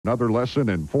Another lesson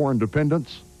in foreign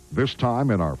dependence, this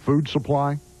time in our food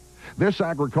supply. This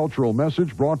agricultural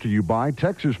message brought to you by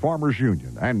Texas Farmers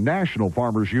Union and National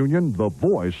Farmers Union, the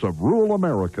voice of rural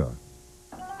America.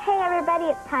 Hey everybody,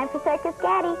 it's time for Circus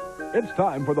Gaddy. It's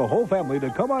time for the whole family to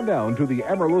come on down to the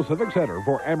Amarillo Civic Center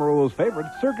for Amarillo's favorite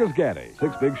Circus Gaddy.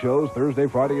 6 big shows Thursday,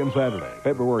 Friday, and Saturday.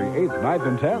 February 8th, 9th,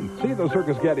 and 10th. See the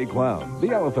Circus Gaddy clowns, the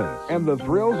elephants, and the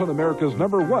thrills in America's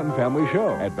 #1 family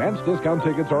show. Advanced discount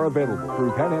tickets are available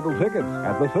through Panhandle Tickets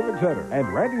at the Civic Center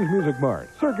and Randy's Music Mart.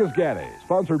 Circus Gaddy,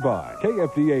 sponsored by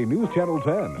KFDA News Channel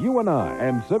 10, UNI,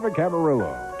 and Civic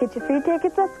Amarillo. Get your free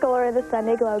tickets at school or the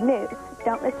Sunday Globe News.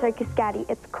 Don't miss Circus Gaddy,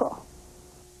 it's cool.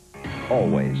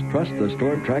 Always trust the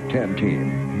Storm Track 10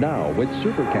 team. Now with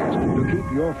Supercast to keep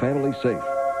your family safe.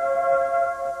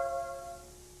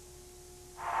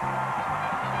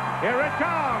 Here it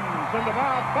comes from the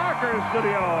Bob Barker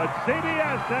studio at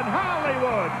CBS in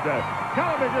Hollywood.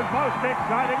 Television's most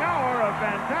exciting hour of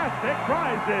fantastic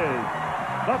prizes.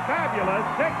 The fabulous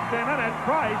 60-minute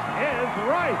Price is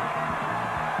Right.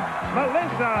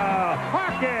 Melissa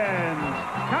Hawkins,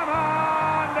 come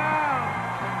on down.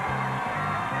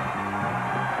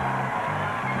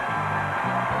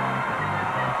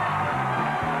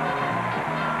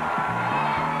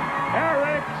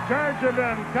 Eric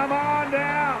Sturgeon, come on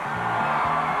down.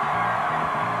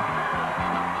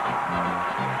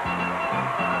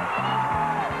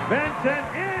 Vincent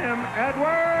M.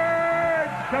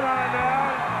 Edwards, come on down.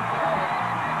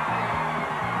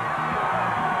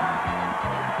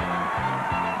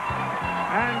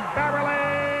 And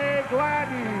Beverly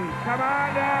Gladden, come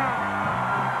on down.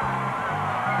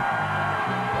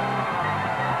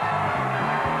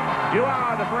 You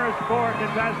are the first 4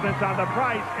 contestants on The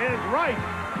Price is Right.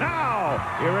 Now,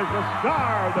 here is the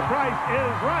star of The Price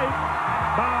is Right,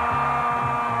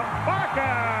 Bob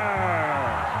Barker.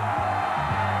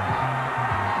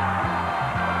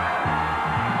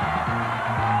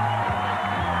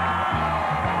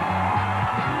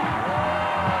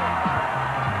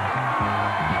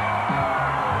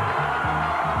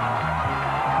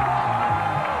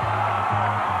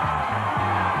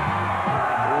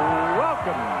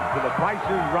 Price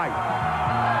is Right.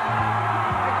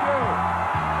 Thank you.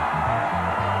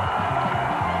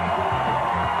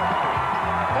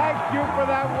 Thank you for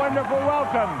that wonderful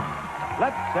welcome.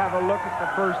 Let's have a look at the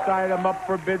first item up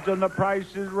for bids on The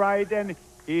Price is Right, and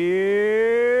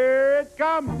here it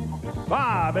comes.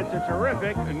 Bob, it's a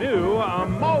terrific new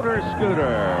motor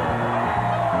scooter.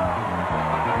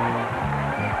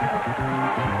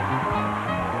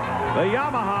 The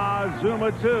Yamaha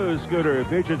Zuma 2 scooter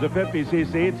features a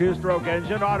 50cc 2-stroke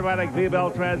engine, automatic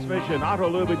V-belt transmission,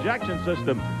 auto-lube ejection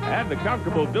system, and a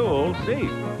comfortable dual seat.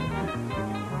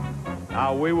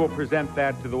 Now, we will present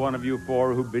that to the one of you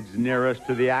 4 who bids nearest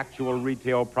to the actual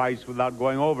retail price without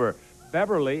going over.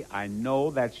 Beverly, I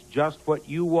know that's just what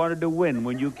you wanted to win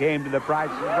when you came to The Price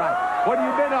is Right. What do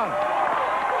you bid on?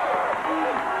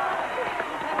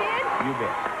 Bid? You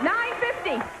bid.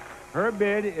 $9.50. Her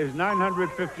bid is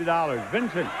 $950.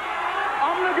 Vincent.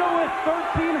 I'm going to go with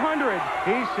 $1,300.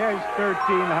 He says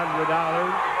 $1,300,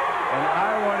 and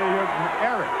I want to hear from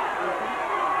Eric.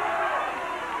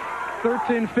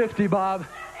 $1,350, Bob.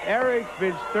 Eric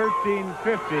bids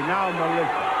 $1,350. Now,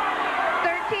 Melissa.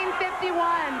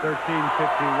 $1,351.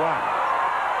 $1,351.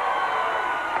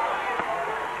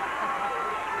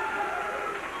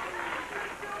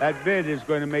 That bid is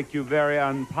going to make you very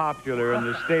unpopular in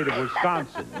the state of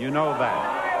Wisconsin. You know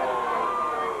that.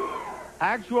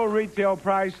 Actual retail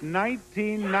price,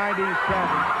 $19.97. Melissa,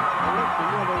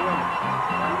 you're the winner.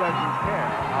 She doesn't care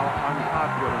how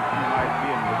unpopular she might be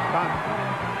in Wisconsin.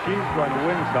 She's going to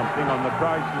win something on The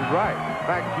Price is Right. In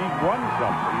fact, she's won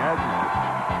something, hasn't she?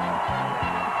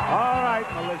 All right,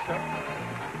 Melissa.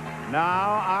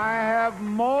 Now I have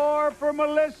more for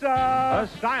Melissa. A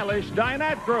stylish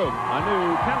dinette group, a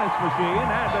new tennis machine,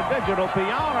 and a digital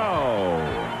piano.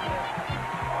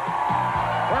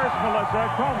 First, Melissa,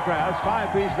 Chromecraft's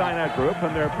 5-piece dinette group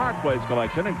and their Park Place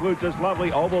collection includes this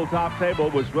lovely oval top table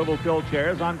with swivel tilt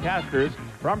chairs on casters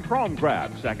from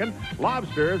Chromecraft. Second,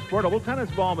 Lobster's portable tennis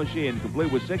ball machine,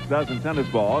 complete with 6 dozen tennis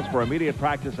balls for immediate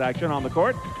practice action on the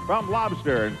court from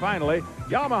Lobster. And finally,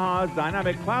 Yamaha's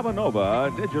dynamic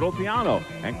Clavinova digital piano.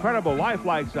 Incredible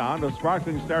lifelike sound of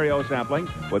sparkling stereo sampling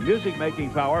with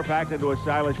music-making power packed into a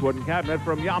stylish wooden cabinet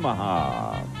from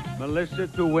Yamaha. Melissa,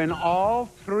 to win all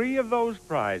 3 of those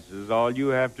prizes, all you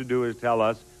have to do is tell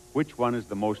us which one is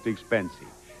the most expensive.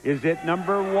 Is it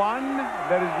number 1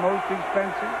 that is most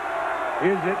expensive?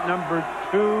 Is it number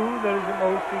 2 that is the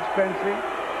most expensive?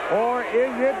 Or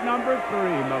is it number 3,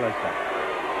 Melissa?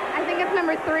 I think it's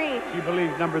number 3. She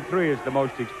believes number 3 is the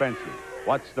most expensive.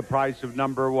 What's the price of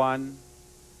number 1?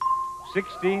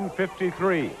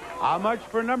 $16.53. How much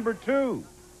for number 2?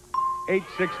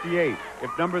 $8.68.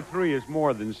 If number 3 is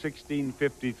more than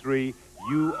 $16.53,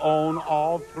 you own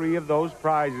all 3 of those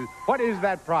prizes. What is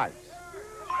that price?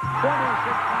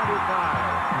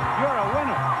 $26.95. You're a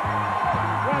winner.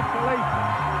 Congratulations.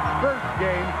 First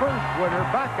game, first winner.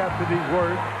 Back after these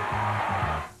words.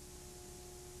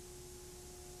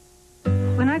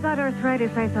 When I got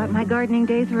arthritis, I thought my gardening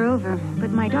days were over. But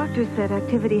my doctor said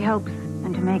activity helps.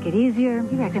 And to make it easier,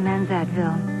 he recommends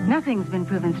Advil. Nothing's been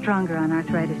proven stronger on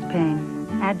arthritis pain.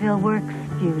 Advil works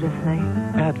beautifully.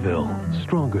 Advil,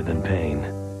 stronger than pain.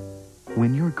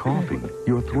 When you're coughing,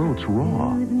 your throat's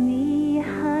raw. Soothe me,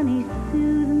 honey,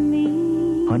 soothe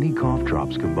me. Honey cough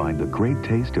drops combine the great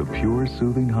taste of pure,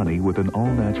 soothing honey with an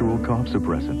all-natural cough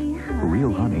suppressant.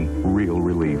 Real honey, real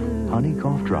relief. Honey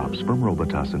cough drops from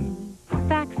Robitussin.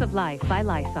 Facts of Life by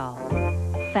Lysol.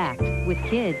 Fact, with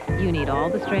kids, you need all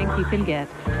the strength you can get.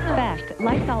 Fact,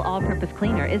 Lysol All-Purpose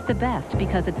Cleaner is the best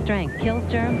because its strength kills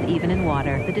germs even in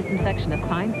water. The disinfection of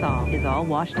Pine Sol is all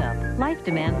washed up. Life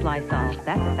demands Lysol.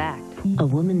 That's a fact. A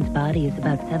woman's body is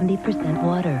about 70%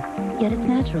 water, yet it's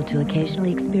natural to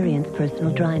occasionally experience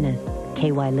personal dryness.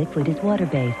 KY Liquid is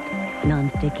water-based,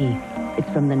 non-sticky. It's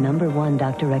from the #1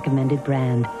 doctor-recommended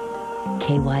brand,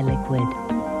 KY Liquid.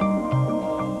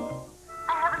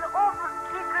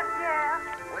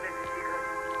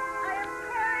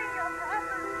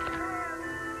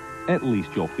 At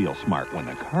least you'll feel smart when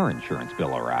the car insurance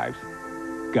bill arrives.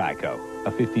 Geico.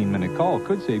 A 15-minute call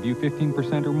could save you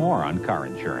 15% or more on car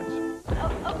insurance.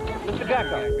 Mr.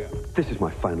 Geico. This is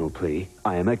my final plea.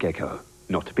 I am a gecko.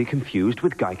 Not to be confused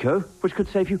with Geico, which could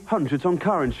save you hundreds on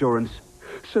car insurance.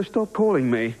 So stop calling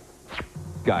me.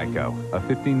 Geico. A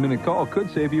 15-minute call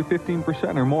could save you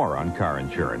 15% or more on car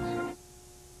insurance.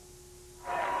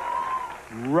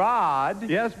 Rod.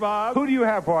 Yes, Bob? Who do you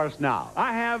have for us now?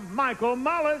 I have Michael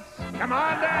Mullis. Come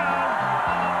on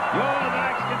down. You're the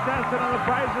next contestant on The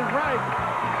Price is Right.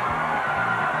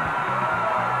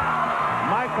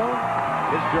 Michael,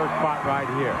 it's your spot right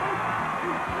here.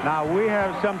 Now, we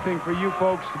have something for you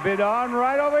folks to bid on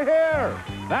right over here.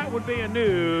 That would be a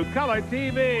new color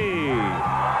TV.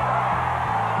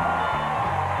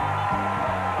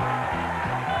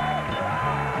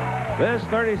 This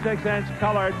 36-inch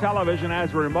color television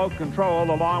has remote control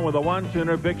along with a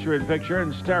one-tuner picture-in-picture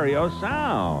and stereo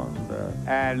sound.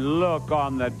 And look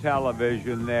on the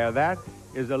television there. That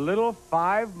is a little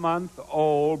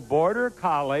 5-month-old border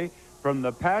collie from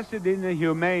the Pasadena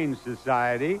Humane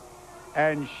Society.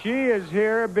 And she is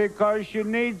here because she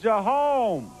needs a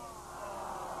home.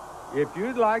 If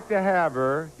you'd like to have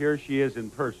her, here she is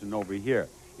in person over here.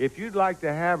 If you'd like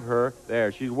to have her,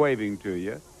 there, she's waving to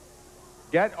you.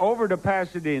 Get over to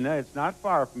Pasadena. It's not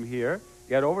far from here.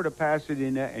 Get over to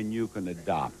Pasadena and you can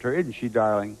adopt her. Isn't she,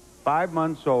 darling? 5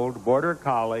 months old, border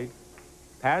collie,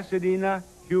 Pasadena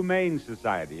Humane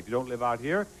Society. If you don't live out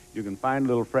here, you can find a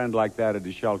little friend like that at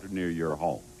a shelter near your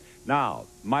home. Now,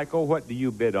 Michael, what do you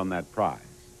bid on that prize?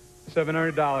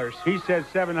 $700. He says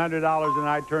 $700, and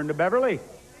I turn to Beverly.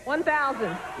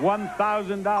 $1,000.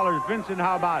 $1,000. Vincent,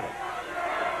 how about it?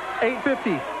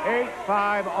 $850.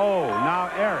 $850. Now,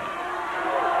 Eric.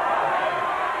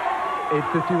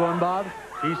 $851, Bob.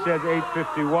 He says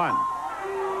 $851.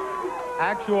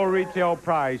 Actual retail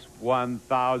price,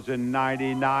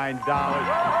 $1,099.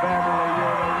 Beverly,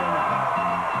 you're the winner.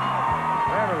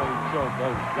 Beverly showed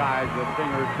those guys a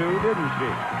thing or two, didn't she?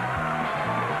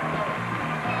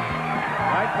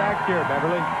 Right back here,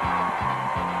 Beverly.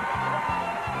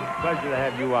 Pleasure to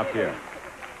have you up here.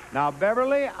 Now,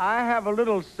 Beverly, I have a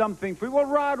little something for you. Well,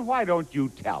 Rod, why don't you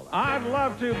tell us? I'd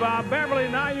love to, Bob. Beverly,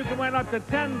 now you can win up to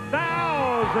 $10,000 in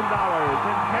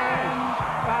cash.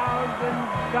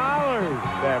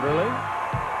 $10,000, Beverly.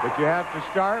 But you have to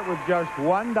start with just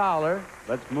 $1.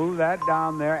 Let's move that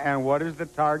down there. And what is the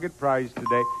target price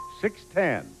today?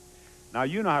 $610. Now,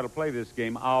 you know how to play this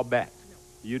game, I'll bet.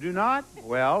 You do not?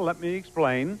 Well, let me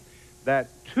explain that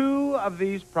 2 of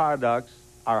these products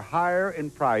are higher in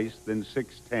price than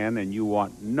 $610, and you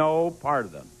want no part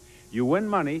of them. You win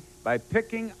money by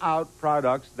picking out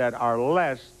products that are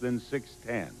less than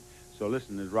 $610. So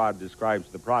listen as Rod describes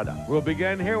the product. We'll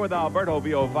begin here with Alberto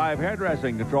VO5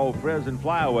 hairdressing. Control frizz and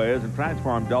flyaways and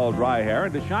transform dull dry hair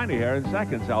into shiny hair in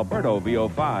seconds. Alberto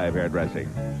VO5 hairdressing.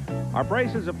 Our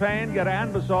braces of pain get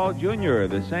Anbesol Jr.,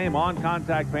 the same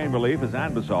on-contact pain relief as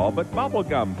Anbesol, but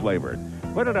bubblegum flavored.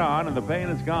 Put it on and the pain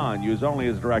is gone. Use only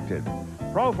as directed.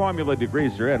 Pro Formula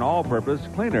Degreaser and All-Purpose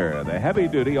Cleaner, the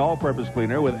heavy-duty all-purpose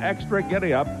cleaner with extra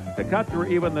Giddy-Up to cut through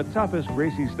even the toughest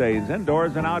greasy stains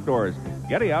indoors and outdoors.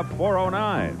 Giddy-Up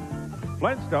 409.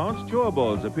 Flintstones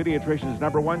Chewables, a pediatrician's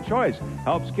 #1 choice.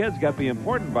 Helps kids get the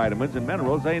important vitamins and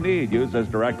minerals they need. Use as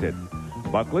directed.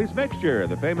 Buckley's Mixture,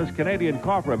 the famous Canadian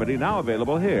cough remedy, now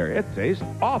available here. It tastes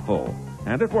awful,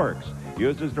 and it works.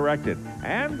 Use as directed.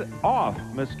 And Off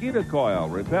Mosquito Coil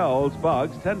repels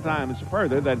bugs 10 times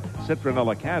further than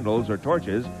citronella candles or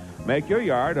torches. Make your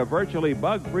yard a virtually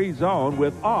bug-free zone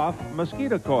with Off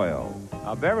Mosquito Coil.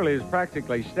 Now, Beverly is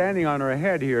practically standing on her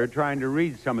head here trying to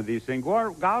read some of these things.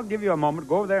 I'll give you a moment.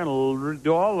 Go over there and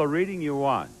do all the reading you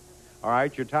want. All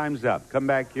right, your time's up. Come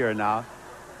back here now.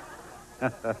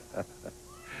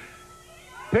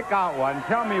 Pick out one.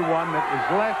 Tell me one that is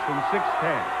less than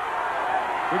 610.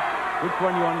 Which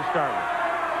one you want to start with?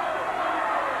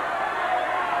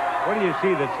 What do you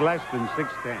see that's less than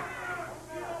 610?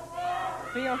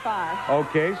 305.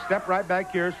 Okay, step right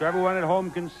back here so everyone at home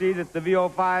can see that the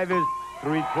VO5 is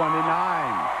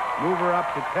 $329. Move her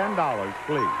up to $10,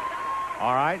 please.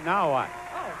 All right, now what?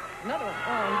 Oh, another one.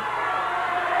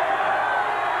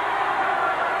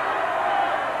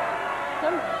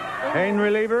 Pain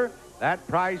reliever. That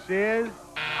price is?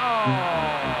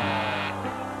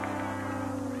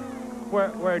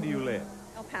 Where do you live?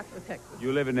 El Paso, Texas.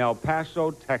 You live in El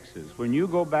Paso, Texas. When you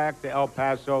go back to El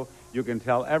Paso, you can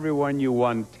tell everyone you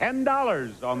won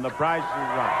 $10 on The Price is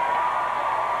Right.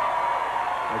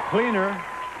 The cleaner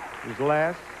is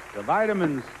less. The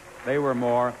vitamins, they were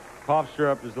more. Cough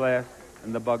syrup is less.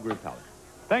 And the bug repellent.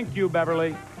 Thank you,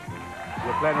 Beverly.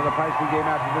 We'll play another pricing game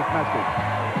after this message.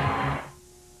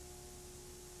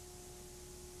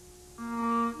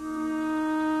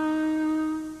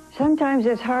 Sometimes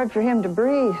it's hard for him to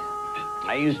breathe.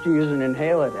 I used to use an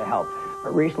inhaler to help,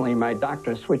 but recently my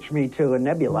doctor switched me to a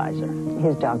nebulizer.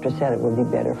 His doctor said it would be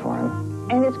better for him.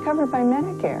 And it's covered by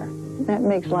Medicare. That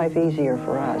makes life easier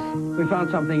for us. We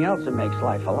found something else that makes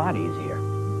life a lot easier.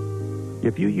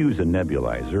 If you use a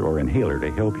nebulizer or inhaler to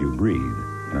help you breathe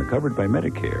and are covered by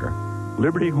Medicare,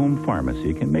 Liberty Home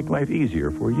Pharmacy can make life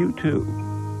easier for you, too.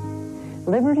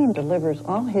 Liberty delivers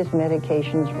all his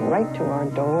medications right to our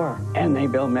door. And they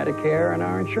bill Medicare and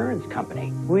our insurance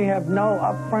company. We have no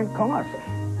upfront costs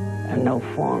and no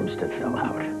forms to fill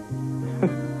out.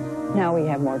 Now we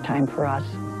have more time for us.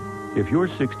 If you're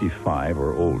 65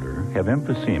 or older, have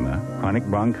emphysema, chronic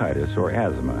bronchitis, or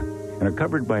asthma, and are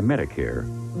covered by Medicare,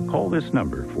 call this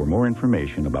number for more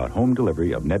information about home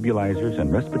delivery of nebulizers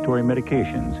and respiratory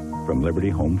medications from Liberty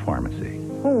Home Pharmacy.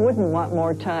 Who wouldn't want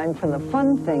more time for the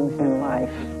fun things in life?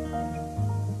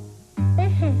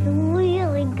 This is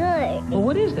really good. Well,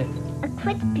 what is it? A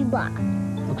crispy bar.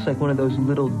 Looks like one of those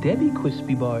little Debbie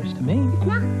crispy bars to me. It's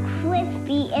not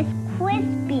crispy, it's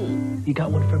crispy. You got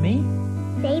one for me?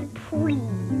 Say please.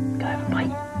 Can I have a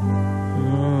bite?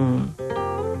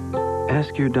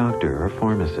 Ask your doctor or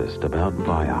pharmacist about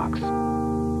Vioxx,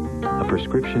 a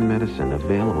prescription medicine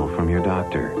available from your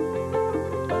doctor.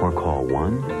 Or call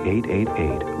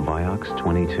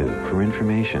 1-888-VIOXX22 for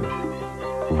information.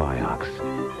 Vioxx.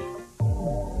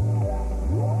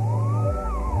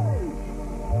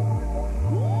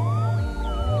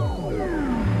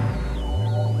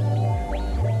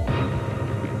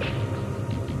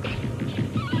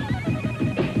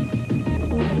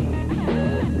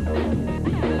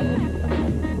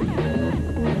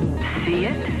 See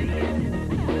it?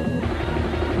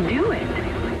 Do it.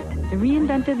 The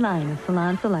reinvented line of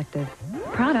Salon Selective.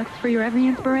 Products for your every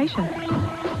inspiration.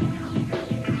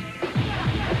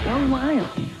 So wild.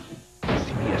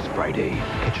 CBS Friday.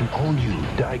 Catch an all-new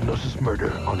Diagnosis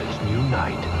Murder on its new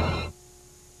night.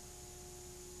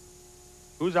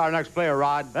 Who's our next player,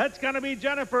 Rod? That's going to be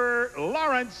Jennifer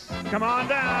Lawrence. Come on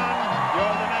down. You're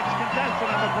the next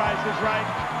contestant on The Price is Right.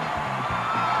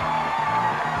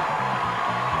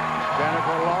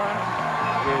 Jennifer Lawrence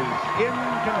is in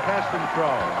contestant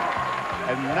row.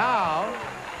 And now,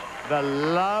 the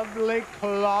lovely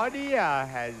Claudia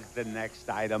has the next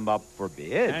item up for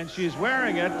bid. And she's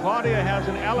wearing it. Claudia has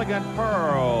an elegant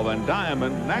pearl and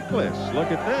diamond necklace.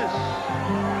 Look at this.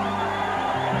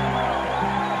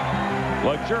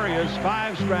 Luxurious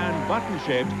 5-strand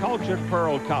button-shaped cultured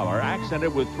pearl collar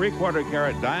accented with 3/4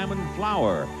 carat diamond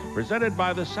flower. Presented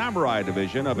by the Samurai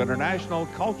Division of International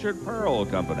Cultured Pearl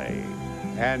Company.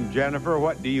 And Jennifer,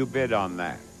 what do you bid on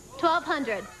that?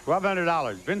 $1,200.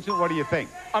 $1,200. Vincent, what do you think?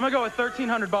 I'm going to go with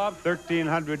 $1,300, Bob.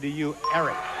 $1,300 to you,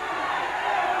 Eric.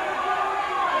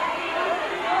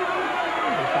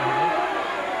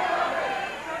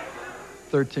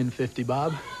 $1,350,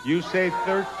 Bob. You say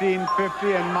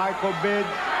 $1,350 and Michael bids?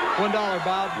 $1,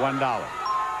 Bob. $1.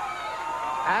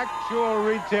 Actual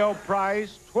retail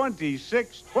price,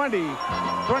 $26.20,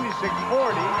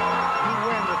 $26.40. You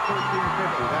win the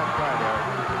 $1,350. That's right, Eric.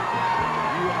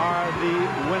 You are the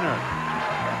winner.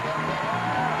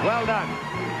 Well done.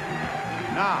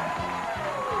 Now,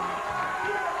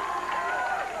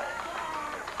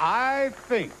 I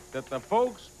think that the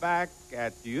folks back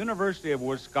at the University of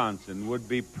Wisconsin would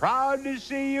be proud to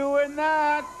see you in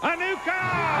that. A new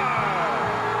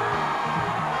car!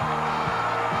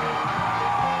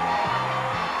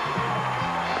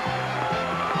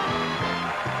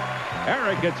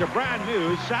 Eric gets a brand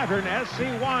new Saturn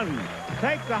SC1.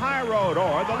 Take the high road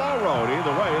or the low road.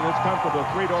 Either way, this comfortable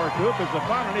three-door coupe is the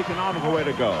fun and economical way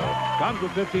to go. Comes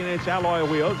with 15-inch alloy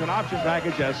wheels and option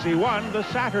package SC1, the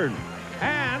Saturn.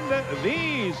 And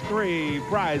these three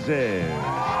prizes.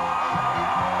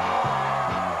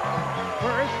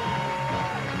 First,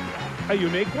 a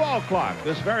unique wall clock.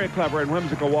 This very clever and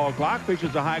whimsical wall clock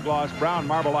features a high-gloss brown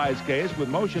marbleized case with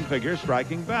motion figures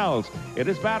striking bells. It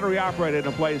is battery-operated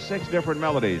and plays 6 different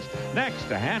melodies. Next,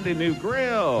 a handy new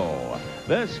grill.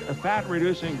 This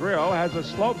fat-reducing grill has a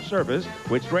sloped surface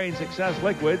which drains excess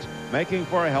liquids, making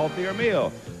for a healthier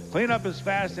meal. Cleanup is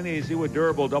fast and easy with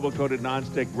durable double-coated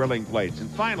non-stick grilling plates.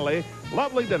 And finally,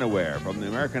 lovely dinnerware from the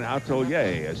American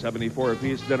Atelier, a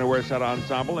 74-piece dinnerware set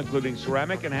ensemble including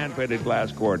ceramic and hand-painted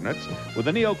glass coordinates with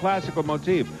a neoclassical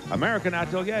motif. American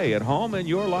Atelier, at home in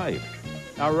your life.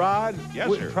 Now, Rod, yes,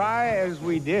 sir. Try as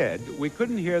we did, we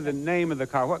couldn't hear the name of the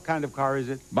car. What kind of car is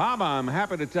it? Bob, I'm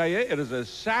happy to tell you it is a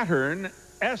Saturn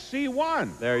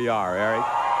SC1. There you are, Eric.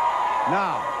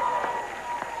 Now,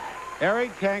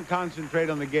 Eric can't concentrate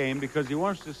on the game because he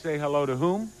wants to say hello to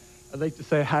whom? I'd like to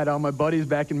say hi to all my buddies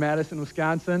back in Madison,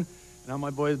 Wisconsin, and all my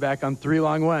boys back on 3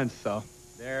 long ones, so.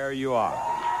 There you are.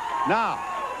 Now,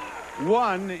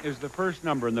 1 is the first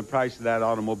number in the price of that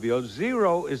automobile.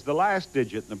 0 is the last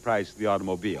digit in the price of the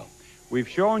automobile. We've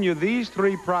shown you these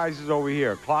 3 prizes over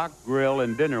here, clock, grill,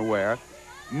 and dinnerware.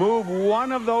 Move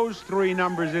one of those 3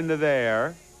 numbers into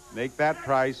there. Make that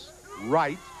price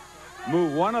right.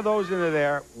 Move one of those into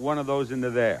there, one of those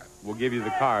into there. We'll give you the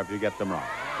car if you get them wrong.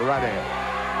 Go right ahead.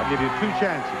 I'll give you 2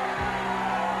 chances.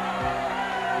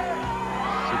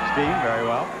 16, very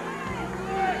well.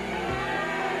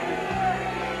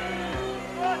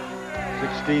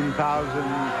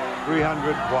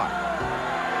 16,300 what?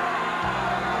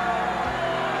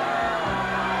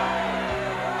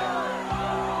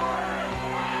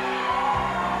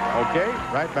 Okay,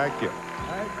 right back here.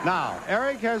 Now,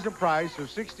 Eric has a price of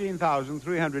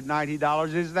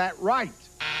 $16,390. Is that right?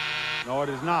 No, it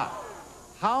is not.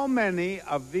 How many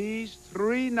of these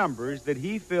 3 numbers that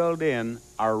he filled in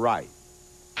are right?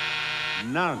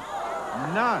 None.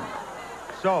 None.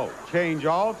 So, change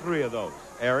all 3 of those.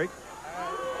 Eric?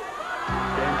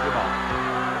 Change them all.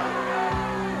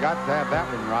 You got to have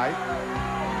that one right.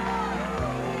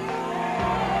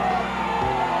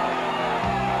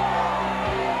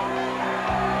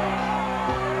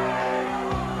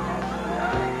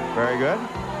 Very good.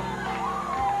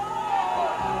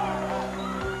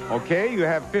 Okay, you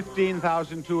have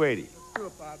 $15,280.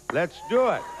 Let's do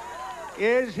it.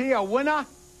 Is he a winner?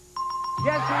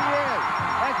 Yes, he is.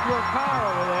 That's your car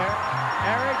over there.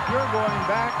 Eric, you're going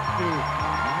back to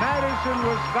Madison,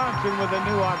 Wisconsin with a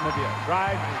new automobile.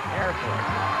 Drive carefully.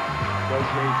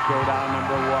 Showcase showdown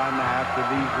number 1 after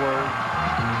these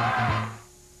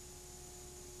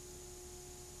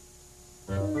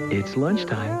words. It's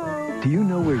lunchtime. Do you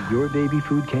know where your baby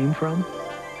food came from?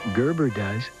 Gerber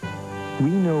does.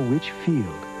 We know which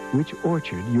field, which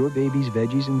orchard your baby's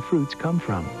veggies and fruits come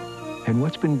from, and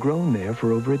what's been grown there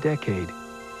for over a decade.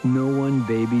 No one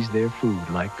babies their food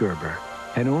like Gerber.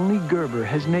 And only Gerber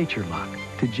has Nature Lock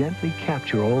to gently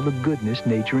capture all the goodness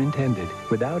nature intended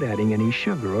without adding any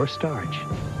sugar or starch.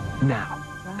 Now,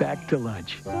 back to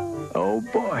lunch. Oh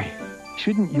boy,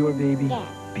 shouldn't your baby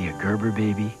be a Gerber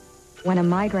baby? When a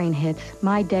migraine hits,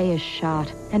 my day is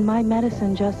shot, and my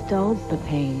medicine just dulls the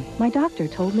pain. My doctor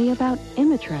told me about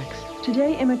Imitrex.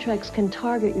 Today, Imitrex can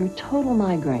target your total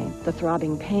migraine, the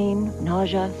throbbing pain,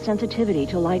 nausea, sensitivity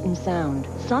to light and sound.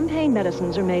 Some pain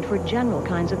medicines are made for general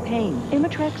kinds of pain.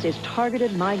 Imitrex is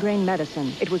targeted migraine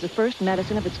medicine. It was the first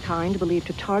medicine of its kind believed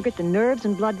to target the nerves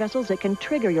and blood vessels that can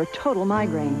trigger your total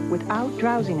migraine without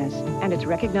drowsiness. And it's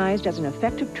recognized as an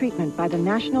effective treatment by the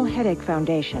National Headache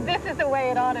Foundation. This is the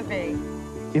way it ought to be.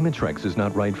 Imitrex is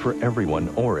not right for everyone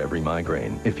or every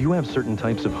migraine. If you have certain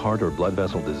types of heart or blood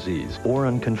vessel disease or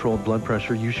uncontrolled blood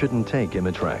pressure, you shouldn't take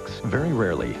Imitrex. Very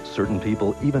rarely, certain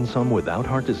people, even some without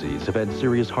heart disease, have had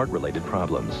serious heart-related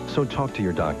problems. So talk to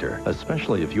your doctor,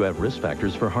 especially if you have risk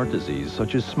factors for heart disease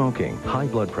such as smoking, high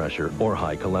blood pressure, or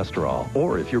high cholesterol,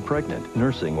 or if you're pregnant,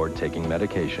 nursing, or taking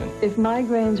medication. If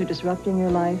migraines are disrupting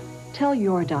your life, tell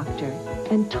your doctor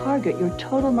and target your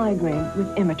total migraine with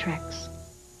Imitrex.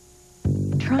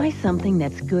 Try something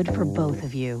that's good for both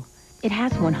of you. It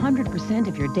has 100%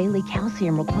 of your daily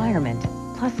calcium requirement,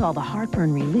 plus all the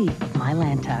heartburn relief of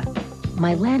Mylanta.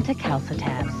 Mylanta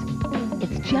Calcitabs.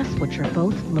 It's just what you're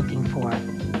both looking for.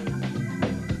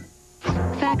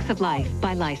 Facts of Life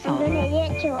by Lysol. I'm gonna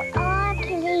get you all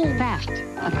clean. Fact,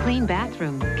 a clean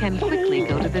bathroom can quickly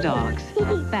go to the dogs.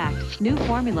 Fact, new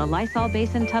formula Lysol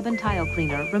Basin Tub and Tile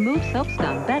Cleaner removes soap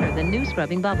scum better than new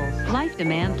scrubbing bubbles. Life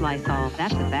demands Lysol.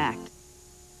 That's a fact.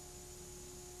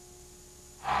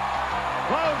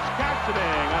 Closed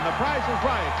captioning on The Price is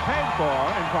Right, paid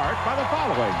for in part by the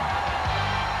following.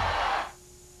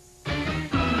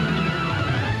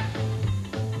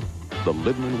 The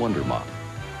Libman Wonder Mop.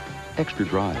 Extra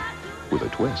dry with a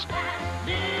twist.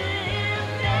 Here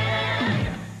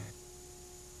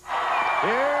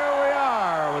we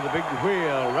are with the big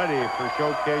wheel ready for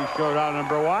Showcase Showdown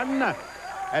number 1.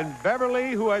 And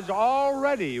Beverly, who has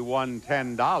already won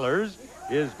 $10,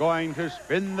 is going to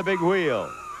spin the big wheel,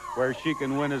 where she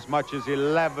can win as much as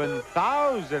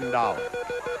 $11,000.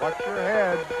 Watch your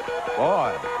head.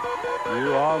 Boy,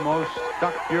 you almost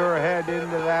stuck your head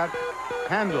into that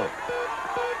handle.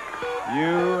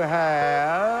 You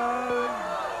have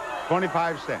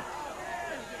 25 cents.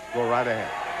 Go right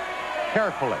ahead.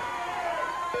 Carefully.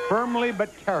 Firmly but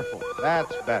carefully.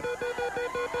 That's better.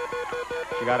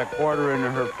 She got a quarter in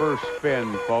her first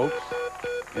spin, folks.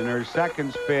 In her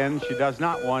second spin, she does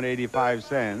not want 85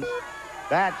 cents.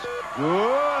 That's good. 90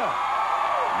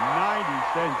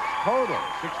 cents total.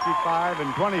 65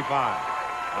 and 25.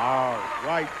 All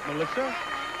right, Melissa.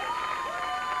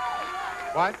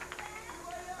 What?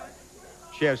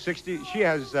 She has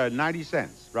 90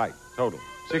 cents, right, total.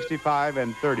 65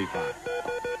 and 35.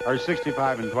 Or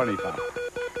 65 and 25.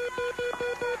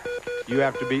 You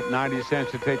have to beat 90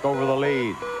 cents to take over the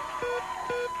lead.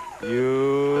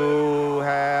 You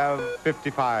have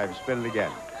 55. Spin it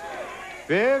again.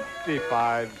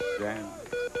 55 cents.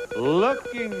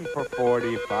 Looking for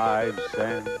 45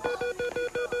 cents.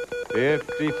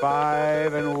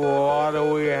 55, and what do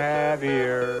we have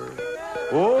here?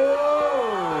 Oh!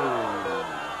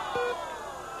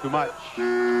 Too much.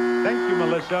 Thank you,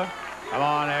 Melissa. Come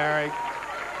on, Eric.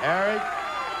 Eric,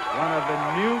 one of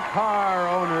the new car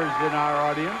owners in our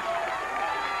audience.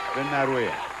 Spin that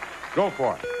wheel. Go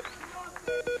for it.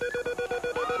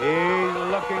 He's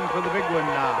looking for the big one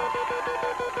now.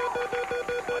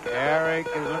 Eric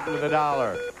is looking for the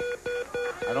 $1.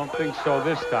 I don't think so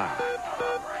this time.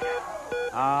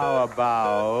 How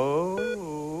about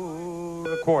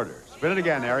the quarter? Spin it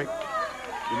again, Eric.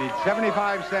 You need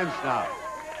 75 cents now.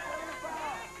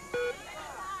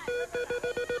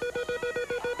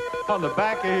 On the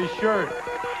back of his shirt.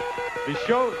 The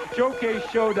Showcase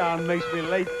Showdown makes me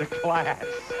late to class.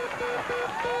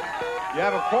 You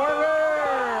have a quarter,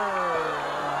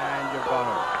 and you're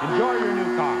gone. Enjoy your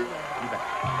new car. You bet.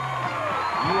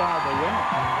 You are the winner.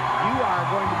 You are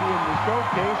going to be in the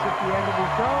showcase at the end of the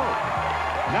show.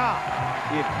 Now,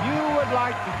 if you would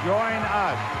like to join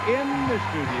us in the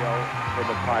studio for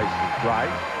The Price is Right,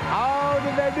 how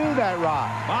do they do that, Rod?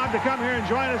 Bob, to come here and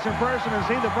join us in person and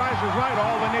see The Price is Right,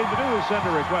 all they need to do is send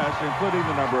a request, including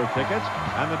the number of tickets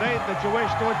and the date that you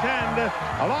wish to attend,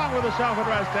 along with a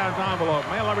self-addressed stamped envelope.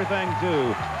 Mail everything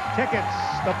to Tickets,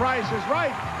 The Price is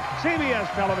Right, CBS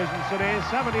Television City,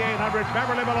 7800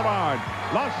 Beverly Boulevard,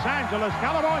 Los Angeles,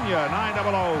 California,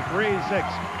 90036.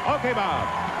 Okay, Bob.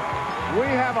 We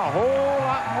have a whole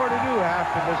lot more to do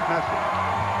after this message.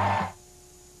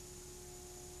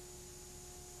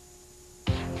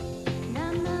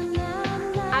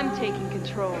 I'm taking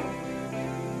control.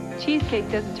 Cheesecake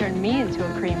doesn't turn me into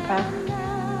a cream puff.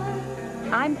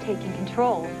 I'm taking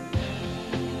control.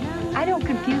 I don't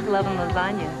confuse love and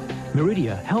lasagna.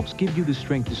 Meridia helps give you the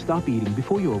strength to stop eating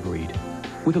before you overeat.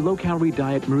 With a low-calorie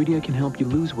diet, Meridia can help you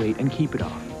lose weight and keep it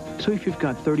off. So if you've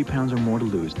got 30 pounds or more to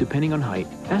lose, depending on height,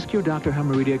 ask your doctor how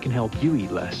Meridia can help you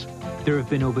eat less. There have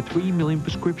been over 3 million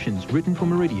prescriptions written for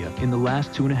Meridia in the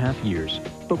last 2.5 years.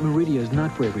 But Meridia is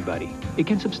not for everybody. It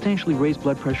can substantially raise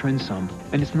blood pressure in some,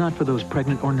 and it's not for those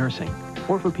pregnant or nursing,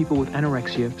 or for people with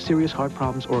anorexia, serious heart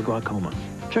problems, or glaucoma.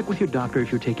 Check with your doctor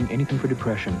if you're taking anything for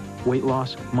depression, weight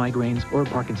loss, migraines, or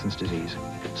Parkinson's disease.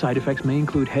 Side effects may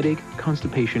include headache,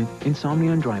 constipation,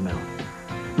 insomnia, and dry mouth.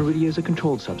 Meridia is a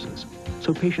controlled substance,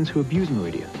 so patients who abuse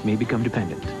Meridia may become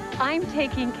dependent. I'm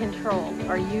taking control.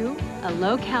 Are you? A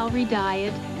low-calorie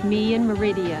diet, me and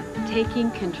Meridia, taking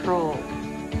control.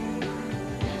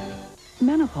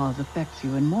 Menopause affects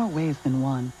you in more ways than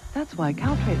one. That's why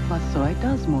Caltrate Plus Soy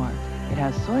does more. It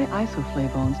has soy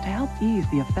isoflavones to help ease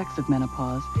the effects of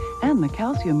menopause and the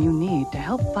calcium you need to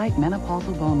help fight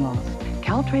menopausal bone loss.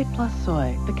 Caltrate Plus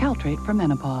Soy, the Caltrate for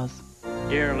menopause.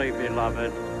 Dearly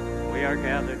beloved, We are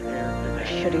gathered here. I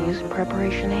should have used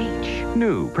Preparation H.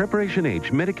 New Preparation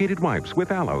H medicated wipes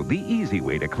with aloe, the easy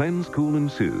way to cleanse, cool,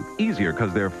 and soothe. Easier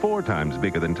because they're 4 times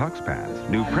bigger than Tux pads.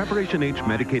 New Preparation H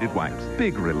medicated wipes.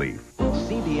 Big relief.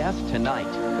 CBS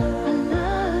Tonight.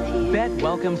 Bet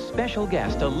welcomes special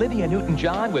guest Olivia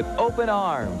Newton-John with open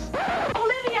arms.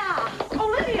 Olivia!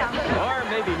 Olivia! Or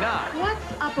maybe not. What's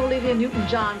up, Olivia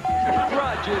Newton-John?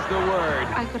 Grudge is the word.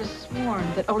 I could have sworn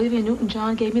that Olivia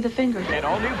Newton-John gave me the finger. An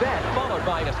all-new bet, followed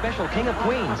by a special King of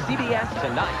Queens, CBS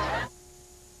Tonight.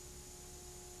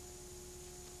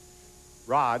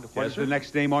 Rod, what's the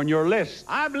next name on your list?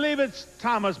 I believe it's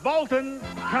Thomas Bolton.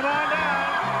 Come on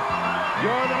down.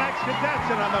 You're the next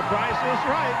contestant on The Price is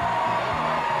Right.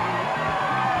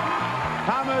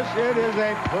 Thomas, it is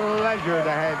a pleasure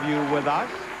to have you with us.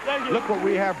 Thank you. Look what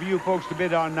we have for you folks to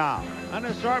bid on now. An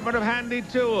assortment of handy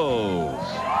tools.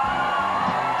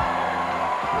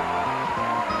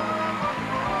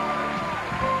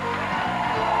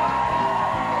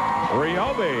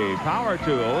 Ryobi Power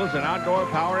Tools and outdoor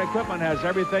power equipment has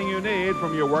everything you need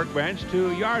from your workbench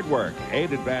to yard work.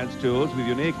 8 advanced tools with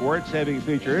unique word-saving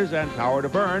features and power to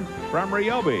burn from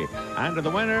Ryobi. And to the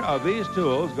winner of these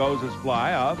tools goes a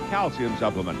supply of calcium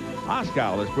supplement.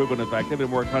 Oscal has proven effective in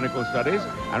more clinical studies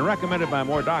and recommended by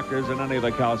more doctors than any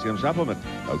other calcium supplement.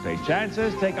 Don't take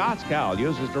chances. Take Oscal.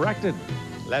 Use as directed.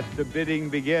 Let the bidding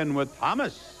begin with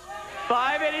Thomas.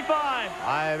 $585.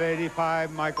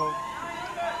 $585, Michael.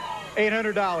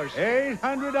 $800.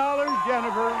 $800,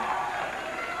 Jennifer.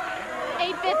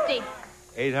 $850.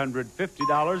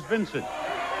 $850, Vincent.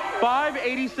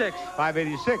 $586.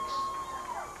 $586.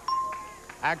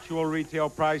 Actual retail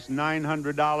price,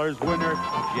 $900. Winner,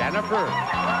 Jennifer.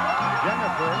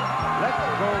 Jennifer, let's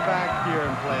go back here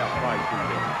and play a pricing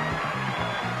game.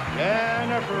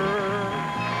 Jennifer.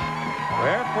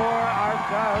 Wherefore art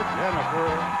thou, Jennifer?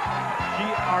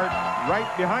 She art right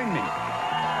behind me.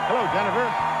 Hello, Jennifer.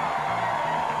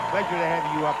 Pleasure to have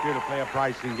you up here to play a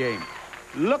pricing game.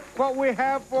 Look what we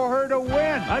have for her to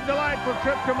win. A delightful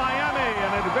trip to Miami,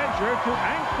 an adventure to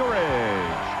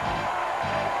Anchorage.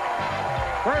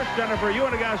 First, Jennifer, you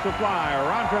and a guest will fly a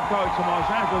round-trip coach from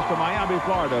Los Angeles to Miami,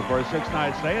 Florida for a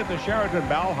 6-night stay at the Sheraton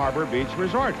Bal Harbor Beach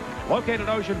Resort. Located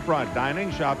oceanfront,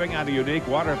 dining, shopping, and a unique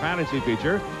water fantasy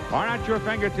feature are at your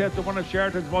fingertips at one of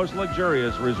Sheraton's most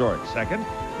luxurious resorts. Second,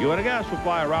 you and a guest will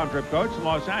fly a round-trip coach from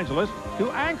Los Angeles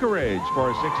to Anchorage for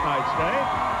a 6-night stay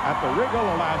at the Regal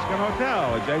Alaskan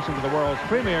Hotel, adjacent to the world's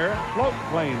premier float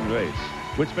plane base.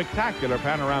 With spectacular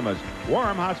panoramas,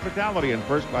 warm hospitality, and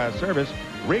first-class service,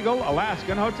 Regal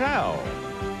Alaskan Hotel.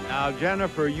 Now,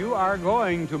 Jennifer, you are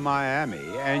going to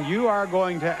Miami, and you are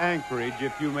going to Anchorage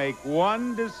if you make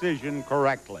one decision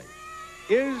correctly.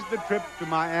 Is the trip to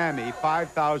Miami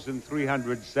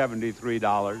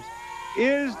 $5,373?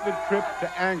 Is the trip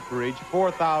to Anchorage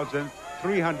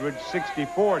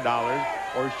 $4,364?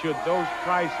 Or should those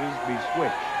prices be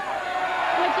switched?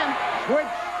 Switch them.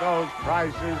 Switch those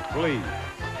prices, please.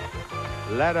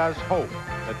 Let us hope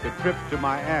that the trip to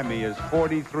Miami is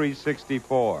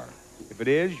 $4,364. If it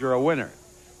is, you're a winner.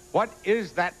 What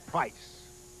is that price?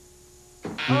 Oh,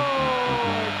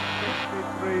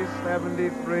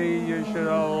 $63.73. You should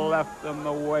have left them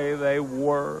the way they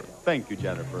were. Thank you,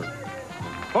 Jennifer.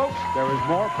 Folks, there is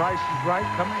more Price is Right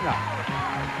coming up.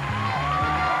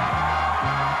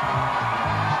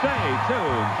 Stay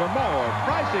tuned for more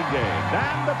pricing games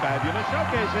and the fabulous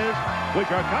showcases,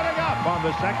 which are coming up on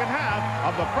the second half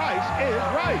of The Price is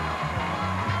Right.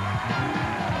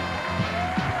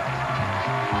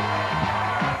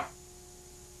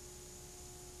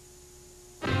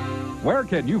 Where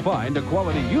can you find a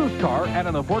quality used car at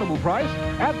an affordable price?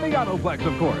 At the Autoplex,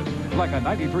 of course. Like a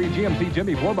 93 GMC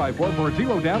Jimmy 4x4 for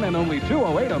 0 down and only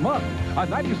 $208 a month. A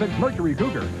 96 Mercury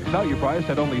Cougar, value priced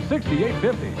at only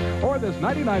 $68.50. Or this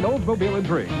 99 Oldsmobile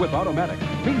Intrigue with automatic,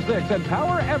 V6 and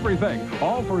power everything.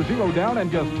 All for 0 down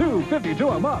and just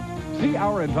 $252 a month. See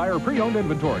our entire pre-owned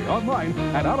inventory online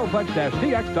at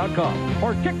Autoplex-TX.com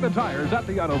or kick the tires at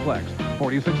the Autoplex,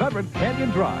 4600 Canyon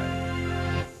Drive.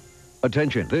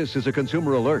 Attention, this is a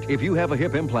consumer alert. If you have a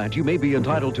hip implant, you may be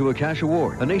entitled to a cash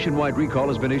award. A nationwide recall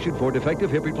has been issued for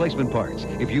defective hip replacement parts.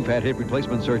 If you've had hip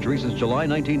replacement surgery since July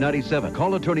 1997,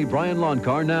 call attorney Brian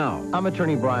Loncar now. I'm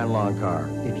attorney Brian Loncar.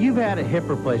 If you've had a hip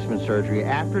replacement surgery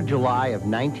after July of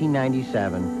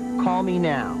 1997, call me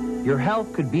now. Your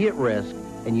health could be at risk,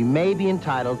 and you may be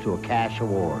entitled to a cash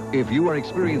award. If you are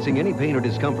experiencing any pain or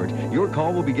discomfort, your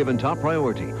call will be given top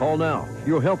priority. Call now.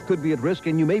 Your health could be at risk,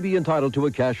 and you may be entitled to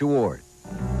a cash award.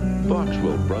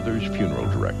 Foxwell Brothers Funeral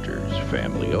Directors,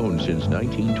 family owned since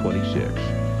 1926.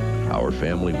 Our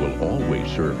family will always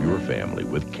serve your family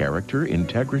with character,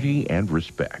 integrity, and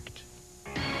respect.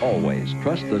 Always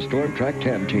trust the Storm Track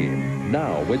Tab team.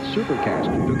 Now with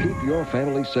Supercast to keep your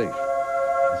family safe.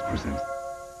 This presents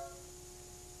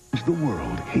the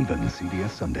World Haven CBS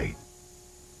Sunday.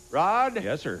 Rod?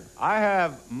 Yes, sir. I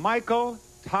have Michael,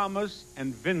 Thomas,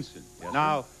 and Vincent. Yes,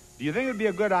 now, do you think it would be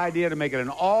a good idea to make it an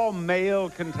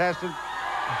all-male contestant?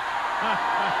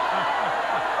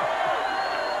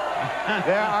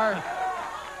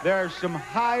 There are some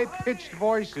high-pitched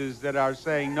voices that are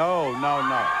saying, no, no,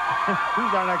 no.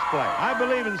 Who's our next player? I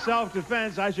believe in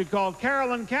self-defense. I should call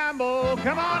Carolyn Campbell.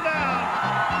 Come on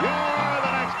down. You're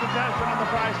the next contestant on The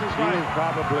Price is Right. She is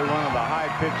probably one of the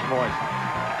high-pitched voices.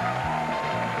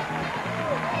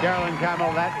 Carolyn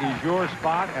Campbell, that is your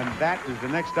spot, and that is the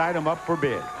next item up for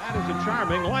bid. That is a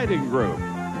charming lighting group.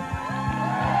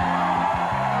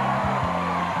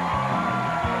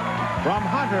 From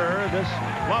Hunter, this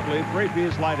lovely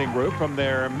three-piece lighting group from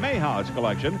their Mayhouse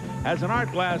collection has an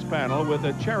art glass panel with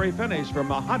a cherry finish from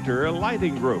the Hunter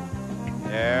lighting group.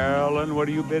 Carolyn, what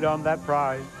do you bid on that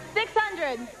prize?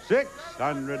 $600.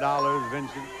 $600,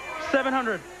 Vincent.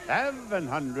 $700.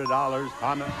 $700,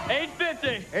 Thomas.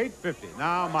 $850. $850.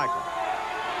 Now, Michael.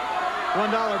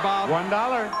 $1, Bob.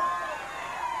 $1.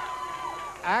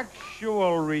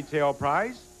 Actual retail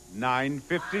price, $957.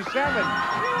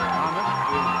 Thomas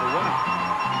is the winner.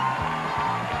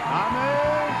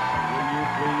 Thomas, will you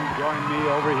please join me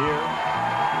over here?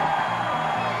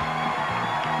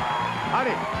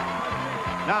 Howdy.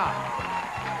 Now,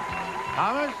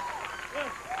 Thomas,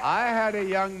 I had a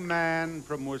young man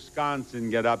from Wisconsin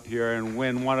get up here and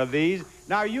win one of these.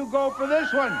 Now you go for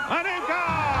this one. Hunting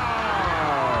car!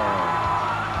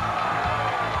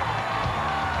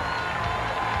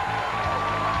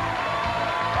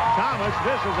 Thomas,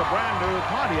 this is a brand new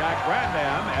Pontiac Grand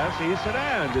Am SE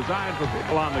sedan designed for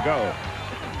people on the go.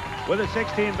 With a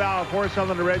 16-valve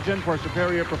four-cylinder engine for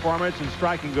superior performance and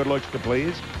striking good looks to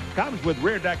please. Comes with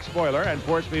rear deck spoiler and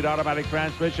 4-speed automatic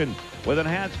transmission with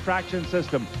enhanced traction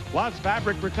system, plus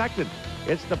fabric protected.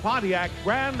 It's the Pontiac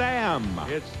Grand Am.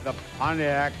 It's the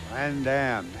Pontiac Grand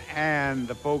Am. And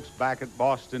the folks back at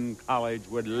Boston College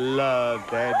would love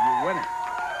to have you win it.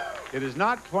 It is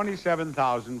not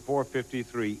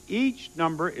 $27,453. Each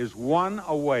number is one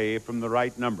away from the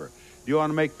right number. Do you want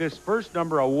to make this first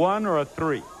number a 1 or a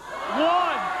 3? 1.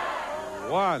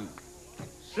 1.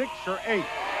 6 or 8?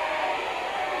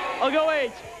 I'll go 8.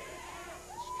 Let's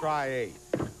try 8.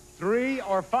 3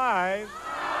 or 5?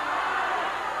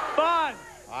 5.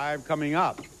 5 coming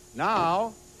up.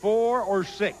 Now, 4 or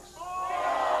 6? 6.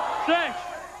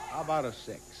 How about a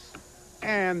 6?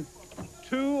 And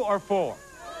 2 or 4?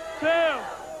 2.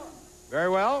 Very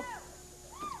well.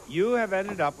 You have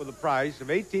ended up with a price of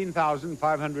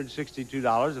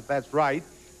 $18,562. If that's right,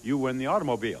 you win the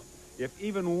automobile. If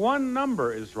even one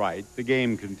number is right, the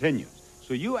game continues.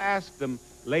 So you ask them,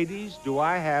 ladies, do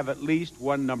I have at least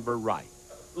one number right?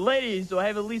 Ladies, do I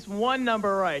have at least one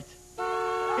number right? He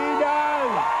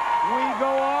does. We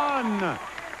go on.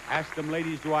 Ask them,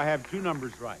 ladies, do I have 2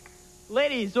 numbers right?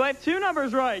 Ladies, do I have 2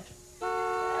 numbers right?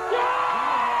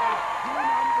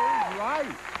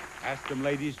 Right. Ask them,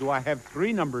 ladies, do I have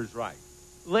 3 numbers right?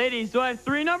 Ladies, do I have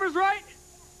 3 numbers right?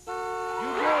 You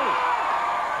do.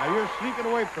 Now, you're sneaking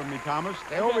away from me, Thomas.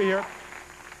 Stay over here.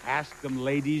 Ask them,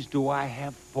 ladies, do I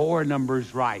have 4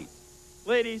 numbers right?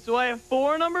 Ladies, do I have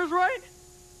 4 numbers right?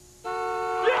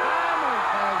 Thomas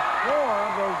has 4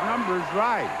 of those numbers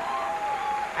right.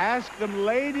 Ask them,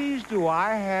 ladies, do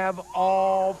I have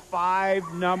all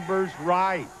 5 numbers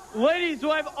right? Ladies, do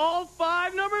I have all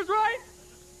 5 numbers right?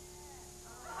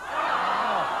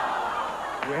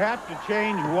 We have to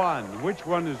change one. Which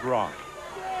one is wrong?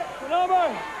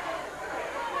 Number.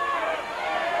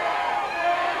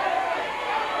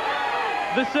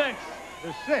 The 6.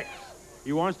 The 6.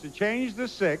 He wants to change the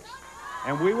 6,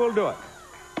 and we will do it.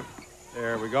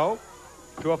 There we go.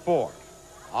 To a 4.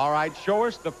 All right, show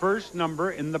us the first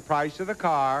number in the price of the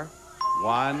car.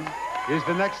 1. Is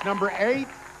the next number 8?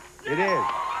 It is.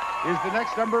 Is the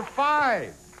next number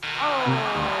 5? Oh,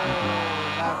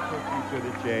 that's what you should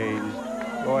have changed.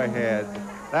 Go ahead.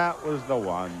 That was the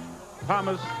 1.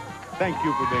 Thomas, thank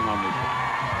you for being on this show.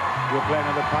 We'll play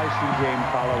another pricing game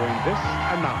following this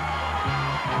announcement.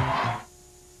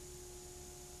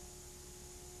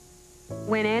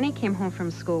 When Annie came home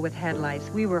from school with head lice,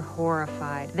 we were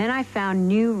horrified. Then I found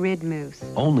new Rid Mousse.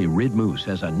 Only Rid Mousse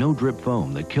has a no-drip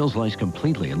foam that kills lice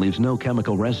completely and leaves no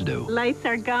chemical residue. Lice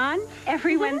are gone.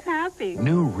 Everyone's happy.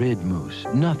 New Rid Mousse.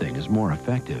 Nothing is more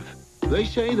effective. They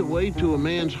say the way to a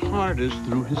man's heart is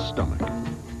through his stomach.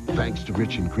 Thanks to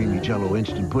rich and creamy Jell-O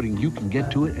instant pudding, you can get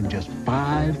to it in just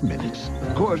 5 minutes.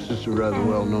 Of course, it's a rather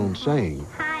well-known saying.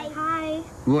 Hi. Hi.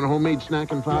 You want a homemade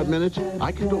snack in 5 minutes?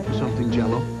 I can go for something,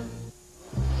 Jell-O.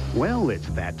 Well, it's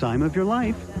that time of your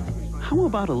life. How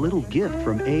about a little gift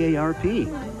from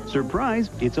AARP?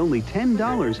 Surprise, it's only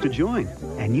 $10 to join,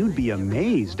 and you'd be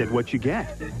amazed at what you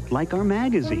get. Like our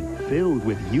magazine, filled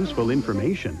with useful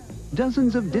information.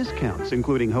 Dozens of discounts,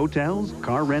 including hotels,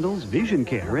 car rentals, vision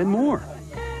care, and more.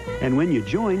 And when you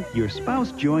join, your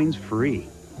spouse joins free.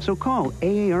 So call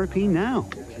AARP now.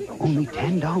 Only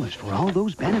 $10 for all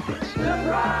those benefits.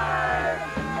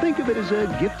 Think of it as a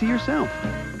gift to yourself.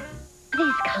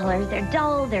 These colors, they're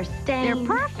dull, they're stained.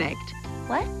 They're perfect.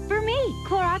 What? For me,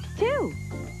 Clorox too.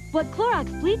 What Clorox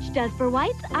bleach does for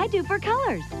whites, I do for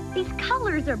colors. These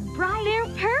colors are bright. They're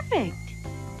perfect.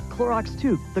 Clorox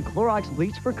too, the Clorox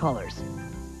bleach for colors.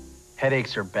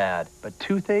 Headaches are bad, but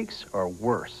toothaches are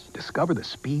worse. Discover the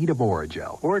speed of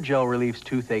Oragel. Oragel relieves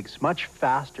toothaches much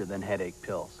faster than headache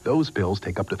pills. Those pills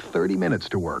take up to 30 minutes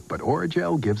to work, but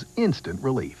Oragel gives instant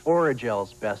relief.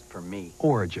 Oragel's best for me.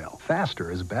 Oragel.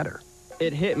 Faster is better.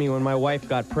 It hit me when my wife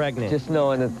got pregnant. Just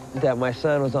knowing that my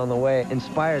son was on the way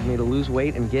inspired me to lose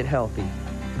weight and get healthy.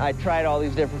 I tried all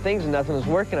these different things and nothing was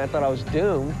working. I thought I was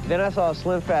doomed. Then I saw a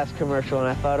Slim Fast commercial and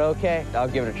I thought, okay, I'll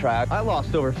give it a try. I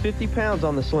lost over 50 pounds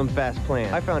on the Slim Fast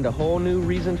plan. I found a whole new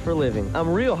reason for living.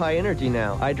 I'm real high energy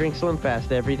now. I drink Slim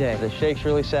Fast every day. The shakes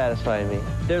really satisfy me.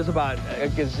 There's about a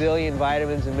gazillion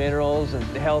vitamins and minerals and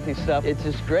healthy stuff. It's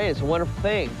just great. It's a wonderful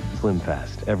thing. Slim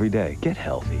Fast. Every day. Get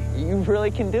healthy. You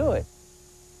really can do it.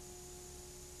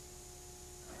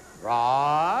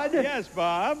 Rod? Yes,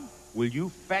 Bob? Will you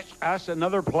fetch us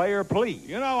another player, please?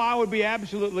 You know, I would be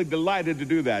absolutely delighted to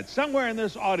do that. Somewhere in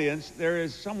this audience, there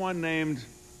is someone named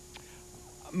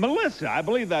Melissa. I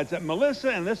believe that's it. Melissa,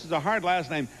 and this is a hard last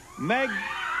name, Meg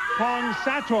Pong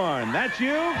Saturn. That's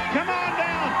you? Come on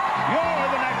down. You're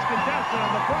the next contestant,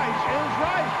 and the price is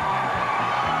right.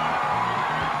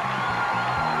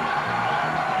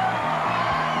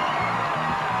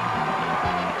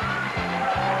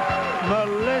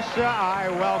 Melissa, I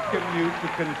welcome you to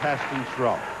contestant's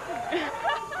row.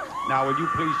 Now, will you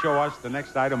please show us the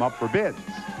next item up for bids?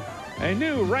 A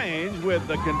new range with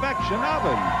the convection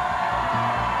oven.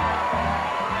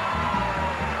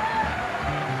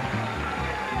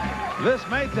 This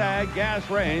Maytag gas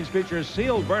range features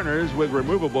sealed burners with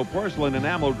removable porcelain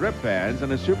enamel drip pans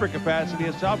and a super capacity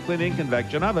of self-cleaning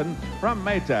convection oven from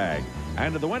Maytag.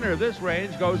 And to the winner of this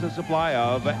range goes a supply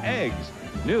of eggs.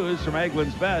 News from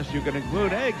Eggland's Best: you can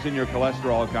include eggs in your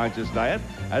cholesterol-conscious diet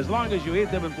as long as you eat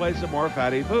them in place of more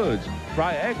fatty foods.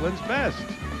 Try Eggland's Best.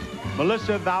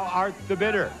 Melissa, thou art the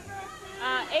bidder.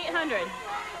 800.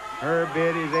 Her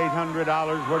bid is $800.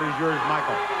 What is yours,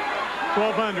 Michael?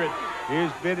 $1,200.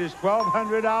 His bid is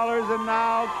 $1,200, and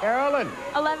now Carolyn.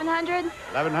 $1,100.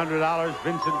 $1,100.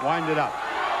 Vincent, wind it up.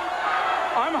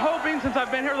 I'm hoping, since I've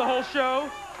been here the whole show,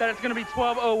 that it's going to be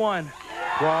 $1,201.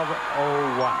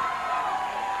 $1,201.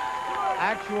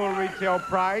 Actual retail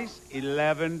price,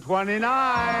 $1,129.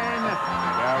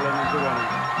 Carolyn is the winner.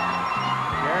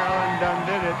 Carolyn done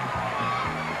did it.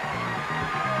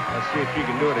 Let's see if she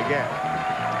can do it again.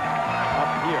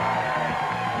 Up here.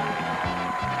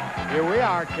 Here we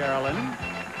are, Carolyn.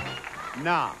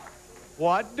 Now,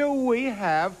 what do we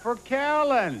have for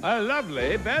Carolyn? A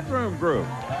lovely bedroom group.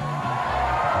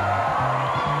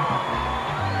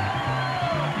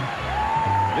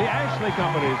 The Ashley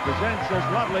Companies presents this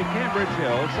lovely Cambridge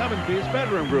Hill 7-piece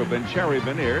bedroom group in cherry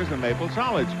veneers and maple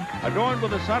solids, adorned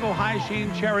with a subtle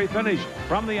high-sheen cherry finish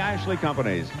from the Ashley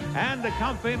Companies, and a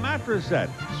comfy mattress set.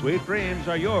 Sweet dreams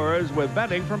are yours with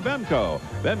bedding from Bimco.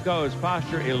 Bimco's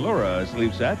Posture Illura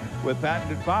sleep set with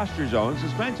patented Posture Zone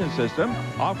suspension system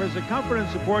offers the comfort and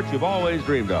support you've always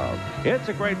dreamed of. It's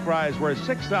a great prize worth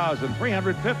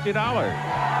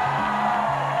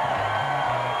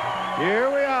 $6,350. Here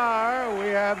we are. We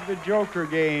have the Joker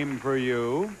game for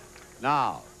you.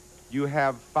 Now, you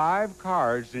have 5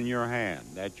 cards in your hand.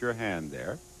 That's your hand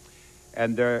there.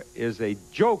 And there is a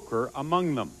Joker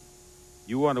among them.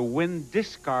 You want to win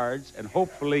discards and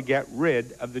hopefully get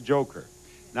rid of the Joker.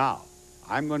 Now,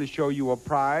 I'm going to show you a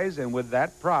prize, and with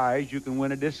that prize, you can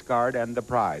win a discard and the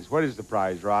prize. What is the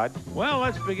prize, Rod? Well,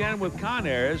 let's begin with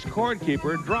Conair's Cord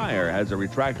Keeper Dryer. Has a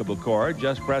retractable cord.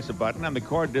 Just press a button and the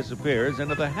cord disappears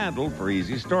into the handle for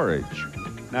easy storage.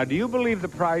 Now, do you believe the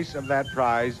price of that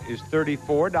prize is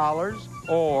 $34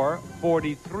 or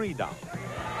 $43?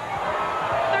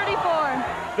 $34.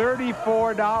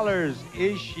 $34.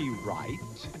 Is she right?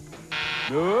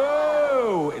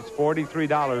 No, it's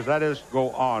 $43. Let us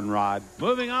go on, Rod.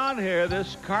 Moving on here,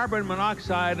 this carbon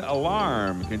monoxide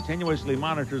alarm continuously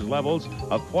monitors levels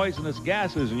of poisonous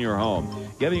gases in your home,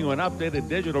 giving you an updated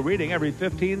digital reading every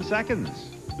 15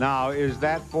 seconds. Now, is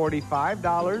that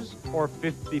 $45 or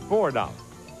 $54?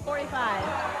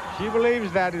 45. She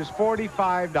believes that is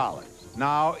 $45.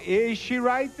 Now, is she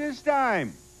right this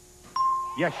time?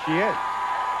 Yes, she is.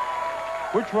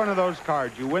 Which one of those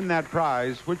cards? You win that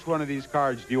prize. Which one of these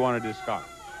cards do you want to discard?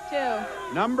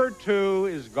 2. Number 2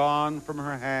 is gone from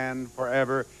her hand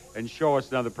forever. And show us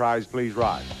another prize, please,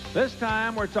 Rod. This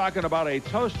time, we're talking about a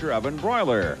toaster oven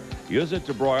broiler. Use it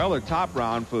to broil or top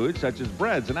brown foods such as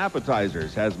breads and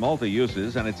appetizers. Has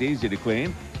multi-uses, and it's easy to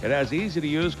clean. It has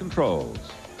easy-to-use controls.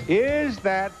 Is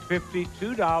that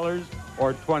 $52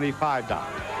 or $25?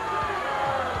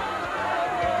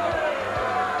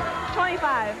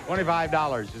 25.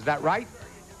 $25. Is that right?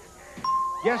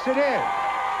 Yes, it is.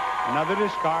 Another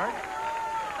discard.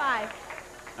 5.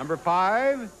 Number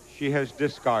 5, she has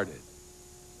discarded.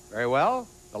 Very well.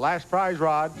 The last prize,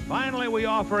 Rod. Finally, we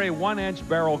offer a 1-inch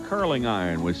barrel curling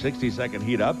iron with 60-second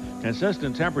heat up,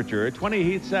 consistent temperature, 20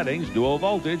 heat settings, dual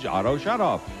voltage, auto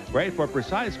shutoff. Great for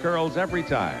precise curls every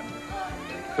time.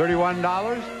 $31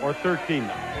 or $13?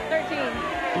 13.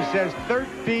 She says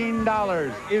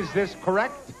 $13. Is this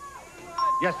correct?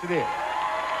 Yes, it is.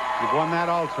 You've won that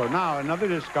also. Now, another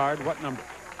discard. What number?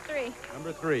 3.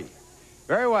 Number 3.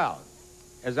 Very well.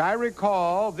 As I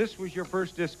recall, this was your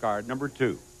first discard, number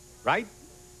 2, right?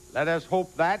 Let us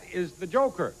hope that is the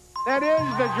Joker. That is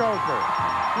the Joker.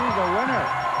 She's a winner.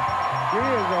 She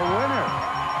is a winner.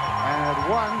 And had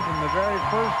won from the very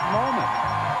first moment.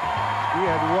 She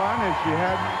had won, and she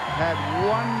had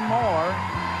one more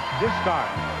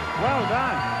discard. Well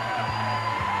done.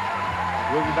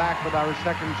 We'll be back with our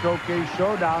second showcase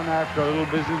showdown after a little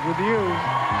business with you.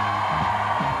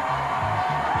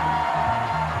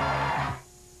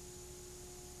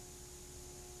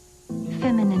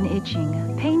 Feminine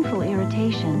itching, painful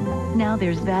irritation. Now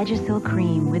there's Vagisil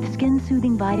cream with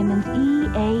skin-soothing vitamins E,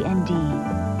 A, and D.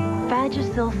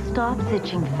 Vagisil stops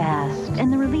itching fast,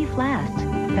 and the relief lasts.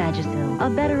 Vagisil, a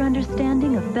better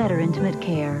understanding of better intimate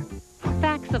care.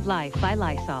 Facts of Life by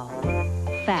Lysol.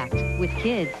 Fact, with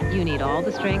kids, you need all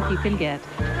the strength you can get.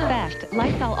 Fact,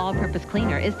 Lysol All-Purpose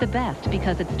Cleaner is the best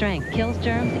because its strength kills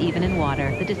germs even in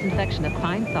water. The disinfection of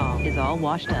Pine-Sol is all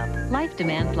washed up. Life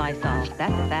demands Lysol.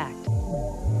 That's a fact.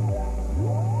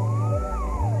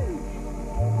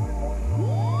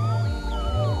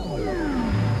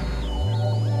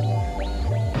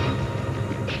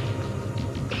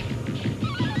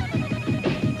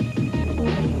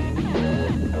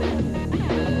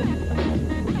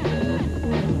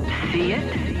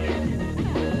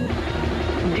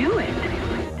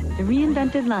 The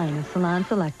reinvented line of Salon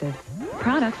Selective.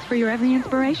 Products for your every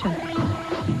inspiration.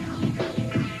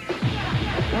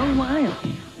 Go wild.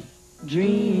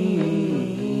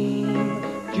 Dream,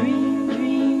 dream,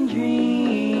 dream,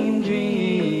 dream,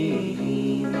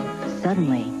 dream.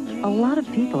 Suddenly, a lot of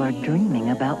people are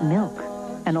dreaming about milk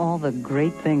and all the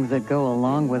great things that go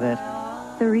along with it.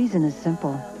 The reason is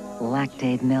simple.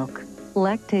 Lactate milk.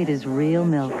 Lactate is real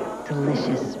milk.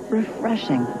 Delicious,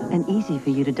 refreshing, and easy for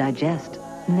you to digest.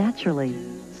 Naturally,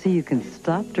 so you can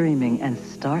stop dreaming and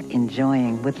start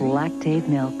enjoying with Lactate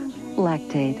milk.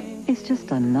 Lactate is just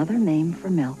another name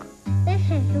for milk. This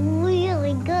is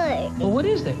really good. Well, what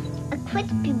is it? A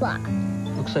crispy bar.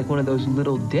 Looks like one of those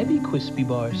little Debbie crispy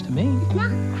bars to me. It's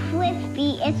not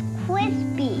crispy, it's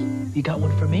crispy. You got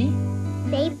one for me?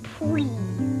 Say please.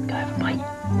 Can I have a bite?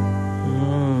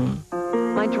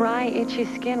 My dry, itchy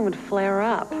skin would flare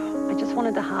up. I just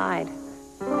wanted to hide.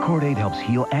 Cordate helps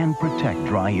heal and protect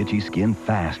dry, itchy skin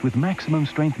fast with maximum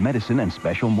strength medicine and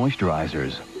special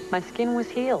moisturizers. My skin was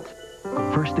healed.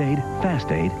 First aid, fast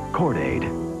aid, Cordate.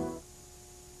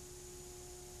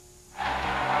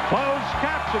 Closed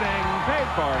captioning paid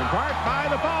for in part by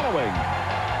the following.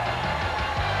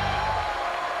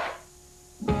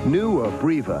 New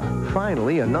Abreva.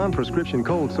 Finally, a non-prescription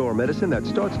cold sore medicine that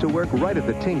starts to work right at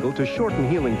the tingle to shorten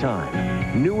healing time.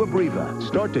 New Abreva.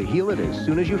 Start to heal it as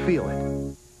soon as you feel it.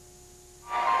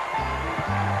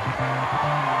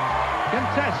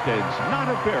 Contestants not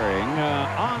appearing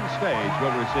on stage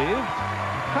will receive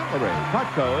cutlery.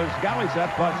 Cutco's Galley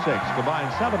Set Plus 6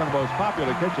 combines 7 of the most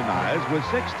popular kitchen knives with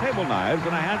 6 table knives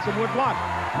and a handsome wood block.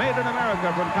 Made in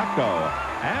America from Cutco.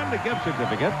 And a gift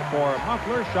certificate for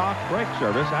muffler, shock, brake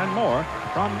service, and more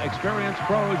from experienced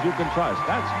pros you can trust.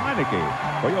 That's Meineke,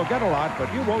 where you'll get a lot,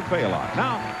 but you won't pay a lot.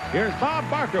 Now, here's Bob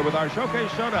Barker with our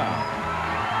Showcase Showdown.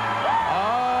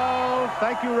 Oh,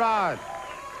 thank you, Rod.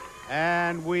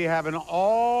 And we have an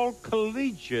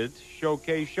all-collegiate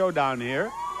showcase showdown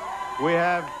here. We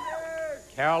have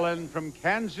Carolyn from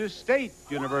Kansas State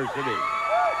University.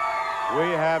 We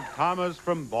have Thomas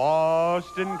from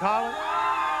Boston College.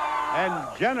 And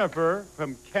Jennifer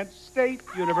from Kent State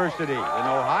University in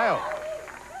Ohio.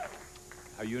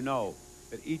 Now, you know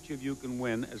that each of you can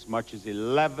win as much as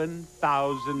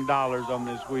 $11,000 on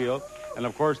this wheel. And,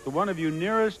 of course, the one of you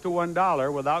nearest to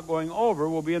 $1 without going over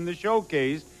will be in the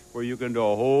showcase where you can do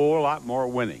a whole lot more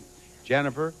winning.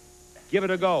 Jennifer, give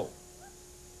it a go.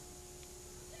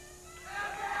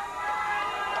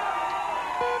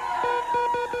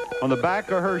 On the back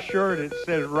of her shirt, it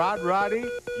says, Roddy,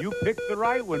 you picked the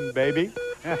right one, baby.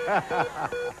 50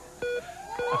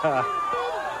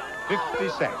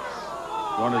 cents.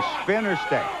 You want to spin or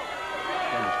stay?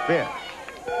 Going to spin.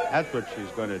 That's what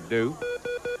she's going to do.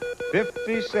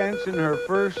 50 cents in her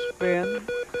first spin.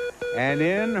 And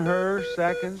in her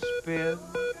second spin.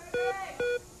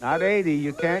 Not 80.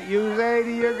 You can't use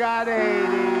 80. You got 80.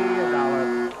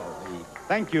 $1.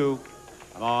 Thank you.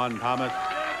 Come on, Thomas.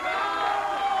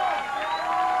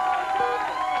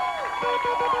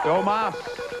 Tomas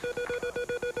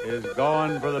is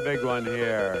going for the big one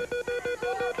here.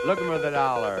 Looking for the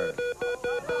 $1.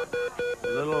 A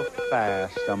little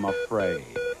fast, I'm afraid.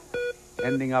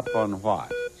 Ending up on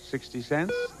what? 60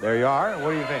 cents? There you are. What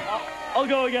do you think? I'll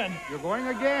go again. You're going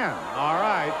again. All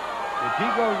right. If he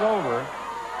goes over,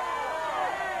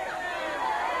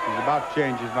 he's about to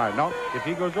change his mind. No, if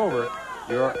he goes over,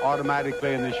 you're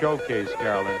automatically in the showcase,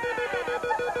 Carolyn.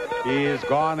 He has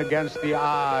gone against the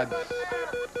odds.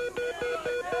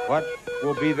 What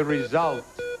will be the result?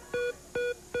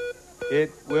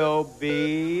 It will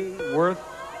be worth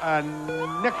a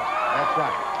nickel. That's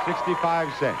right,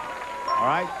 65 cents. All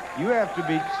right? You have to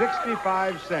beat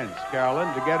 65 cents,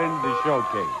 Carolyn, to get into the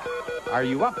showcase. Are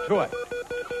you up to it?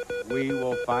 We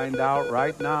will find out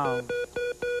right now.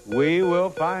 We will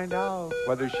find out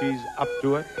whether she's up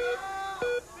to it.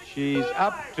 She's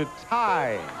up to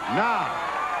tie. Now,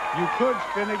 you could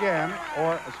spin again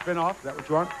or a spin off. Is that what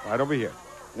you want? Right over here.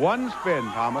 One spin,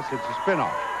 Thomas. It's a spin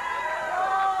off.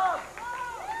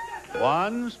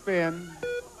 One spin.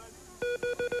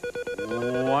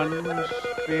 One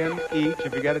spin each.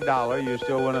 If you get $1, you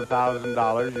still win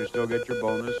 $1,000. You still get your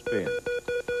bonus spin.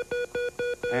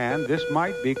 And this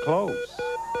might be close.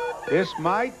 This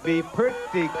might be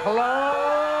pretty close.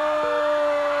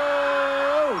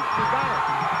 You got it.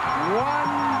 $1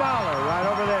 right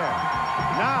over there.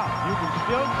 Now, you can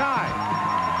still tie.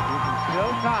 You can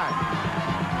still tie.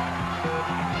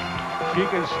 She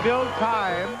can still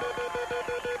time.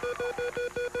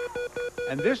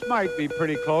 And this might be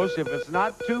pretty close. If it's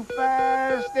not too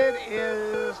fast, it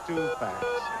is too fast.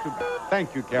 Too bad.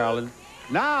 Thank you, Carolyn.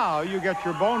 Now you get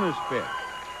your bonus spin.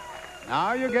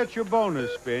 Now you get your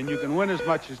bonus spin. You can win as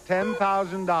much as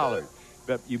 $10,000.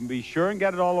 But you can be sure and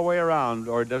get it all the way around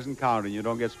or it doesn't count and you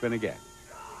don't get spin again.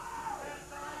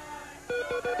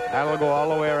 That'll go all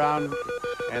the way around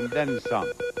and then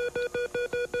some.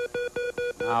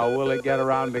 Now, will it get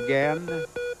around again?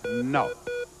 No.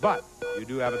 But you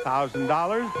do have $1,000, and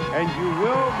you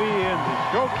will be in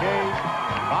the showcase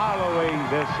following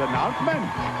this announcement.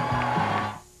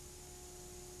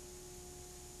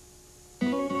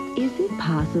 Is it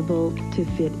possible to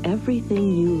fit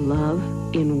everything you love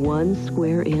in 1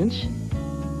 square inch?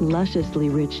 Lusciously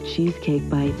rich cheesecake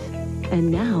bites,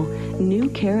 and now new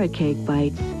carrot cake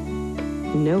bites.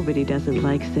 Nobody doesn't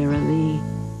like Sara Lee.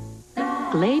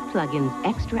 Glade Plug-in's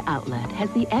Extra Outlet has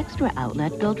the extra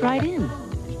outlet built right in.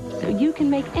 So you can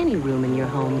make any room in your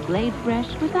home Glade fresh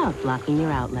without blocking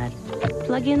your outlet.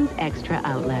 Plug-in's Extra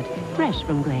Outlet, fresh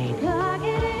from Glade. Plug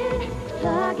it in,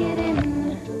 plug it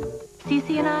in.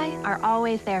 Cece and I are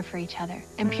always there for each other,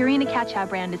 and Purina Cat Chow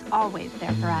brand is always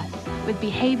there for us, with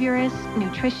behaviorists,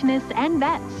 nutritionists, and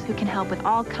vets who can help with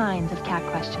all kinds of cat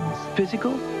questions.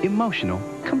 Physical, emotional,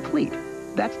 complete.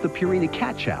 That's the Purina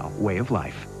Cat Chow way of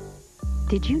life.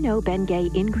 Did you know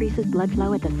Bengay increases blood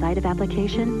flow at the site of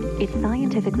application? It's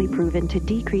scientifically proven to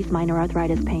decrease minor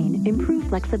arthritis pain, improve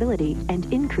flexibility, and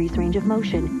increase range of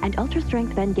motion. And Ultra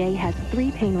Strength Bengay has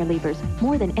 3 pain relievers,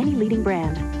 more than any leading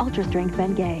brand. Ultra Strength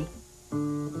Bengay.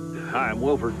 Hi, I'm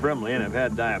Wilford Brimley, and I've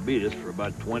had diabetes for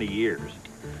about 20 years.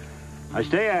 I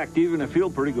stay active, and I feel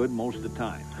pretty good most of the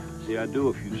time. See, I do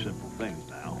a few simple things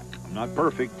now. I'm not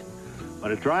perfect,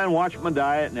 but I try and watch my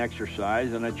diet and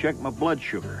exercise, and I check my blood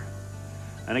sugar.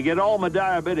 And I get all my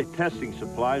diabetic testing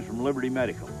supplies from Liberty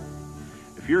Medical.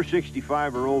 If you're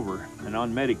 65 or over and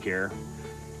on Medicare,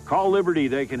 call Liberty.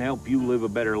 They can help you live a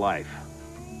better life.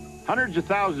 Hundreds of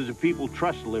thousands of people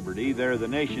trust Liberty. They're the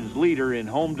nation's leader in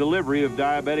home delivery of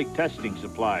diabetic testing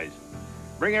supplies.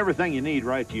 Bring everything you need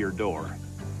right to your door.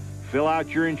 Fill out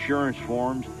your insurance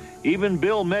forms, even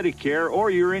bill Medicare or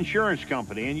your insurance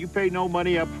company, and you pay no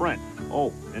money up front.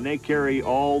 Oh, and they carry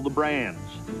all the brands.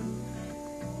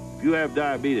 If you have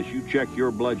diabetes, you check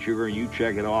your blood sugar and you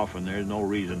check it off, and there's no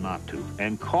reason not to.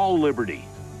 And call Liberty.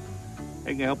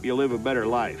 They can help you live a better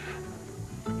life.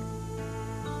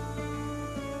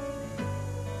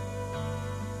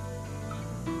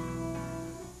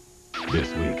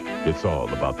 This week, it's all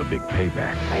about the big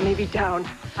payback. I may be down.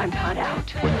 I'm not out.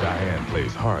 When Diane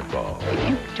plays hardball. If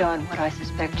you've done what I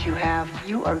suspect you have,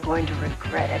 you are going to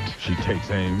regret it. She takes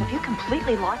aim Have you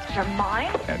completely lost your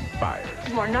mind? and fires.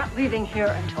 You are not leaving here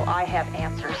until I have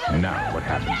answers. Now what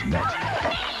happens next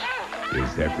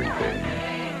is everything.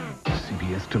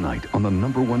 CBS Tonight on the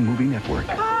 #1 movie network.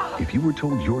 If you were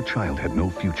told your child had no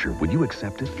future, would you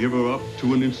accept it? Give her up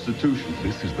to an institution.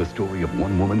 This is the story of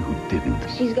one woman who didn't.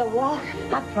 She's gonna walk.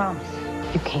 I promise.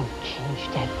 You can't change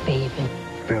that baby.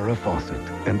 Farrah Fawcett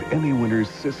and Emmy winner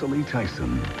Cicely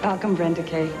Tyson. Welcome, Brenda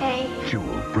Kay. Hey.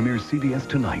 Jewel premieres CBS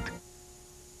Tonight.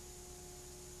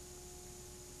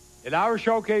 In our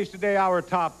showcase today, our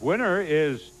top winner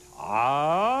is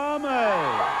Tommy.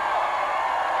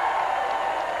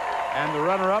 And the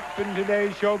runner-up in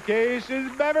today's showcase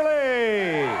is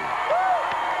Beverly.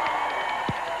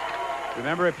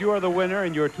 Remember, if you are the winner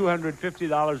and you're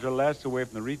 $250 or less away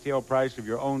from the retail price of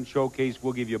your own showcase,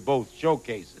 we'll give you both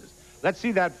showcases. Let's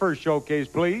see that first showcase,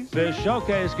 please. This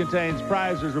showcase contains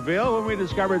prizes revealed when we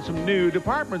discovered some new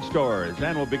department stores.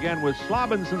 And we'll begin with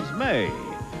Slobinson's May,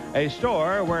 a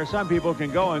store where some people can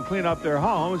go and clean up their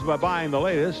homes by buying the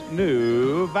latest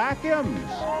new vacuums.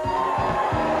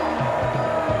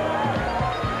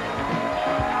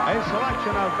 A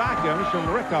selection of vacuums from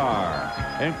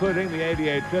Riccar, including the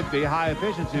 8850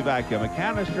 high-efficiency vacuum, a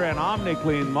canister and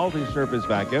OmniClean multi-surface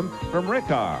vacuum from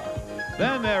Riccar.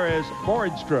 Then there is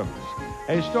Boardstrom's,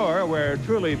 a store where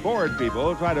truly bored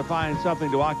people try to find something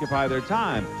to occupy their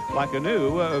time, like a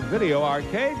new video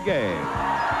arcade game.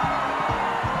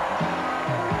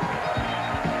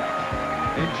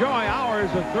 Enjoy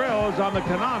hours of thrills on the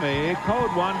Konami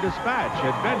Code 1 Dispatch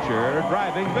adventure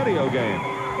driving video game,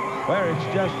 where it's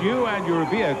just you and your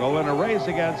vehicle in a race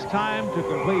against time to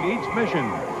complete each mission.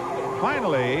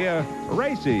 Finally,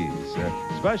 Races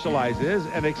specializes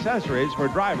in accessories for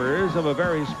drivers of a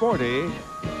very sporty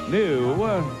new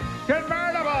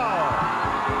convertible.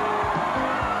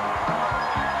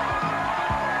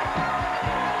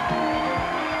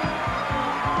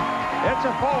 It's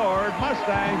a Ford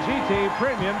Mustang GT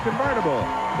Premium Convertible.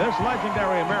 This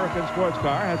legendary American sports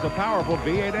car has a powerful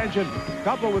V8 engine,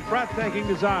 coupled with breathtaking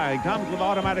design, comes with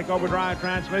automatic overdrive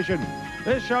transmission.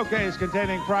 This showcase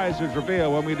containing prizes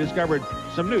revealed when we discovered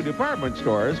some new department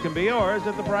stores can be yours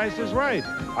if the price is right.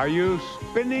 Are you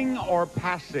spinning or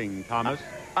passing, Thomas?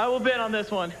 I will bid on this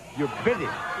one. You're bidding?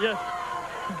 Yes.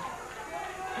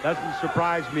 Doesn't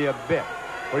surprise me a bit.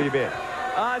 What do you bid?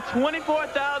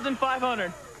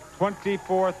 $24,500.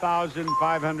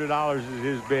 $24,500 is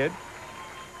his bid.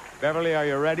 Beverly, are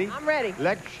you ready? I'm ready.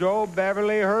 Let's show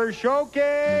Beverly her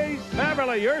showcase.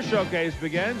 Beverly, your showcase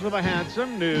begins with a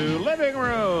handsome new living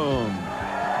room.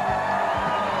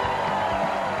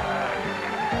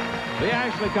 The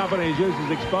Ashley Company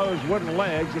uses exposed wooden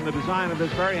legs in the design of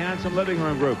this very handsome living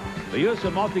room group. The use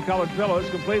of multicolored pillows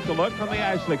completes the look from the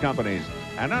Ashley Companies.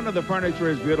 And under the furniture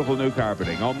is beautiful new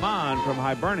carpeting. Oman from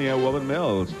Hibernia Woolen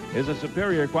Mills is a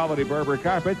superior quality Berber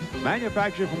carpet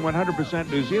manufactured from 100%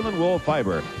 New Zealand wool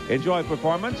fiber. Enjoy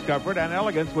performance, comfort, and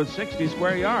elegance with 60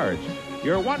 square yards.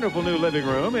 Your wonderful new living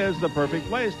room is the perfect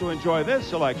place to enjoy this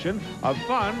selection of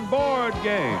fun board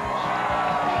games.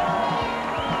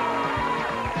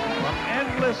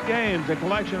 Endless Games, a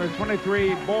collection of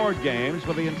 23 board games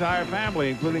for the entire family,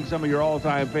 including some of your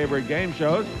all-time favorite game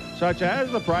shows, such as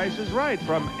The Price is Right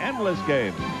from Endless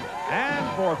Games. And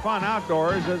for fun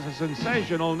outdoors is a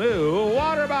sensational new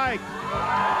water bike.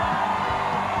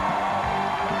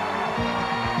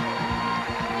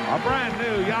 A brand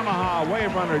new Yamaha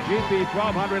Wave Runner GP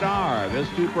 1200R. This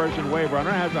two-person Wave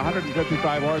Runner has a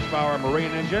 155 horsepower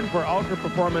marine engine for ultra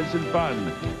performance and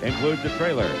fun. Includes a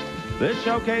trailer. This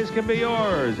showcase can be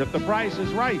yours if the price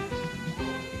is right.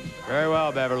 Very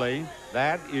well, Beverly.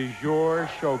 That is your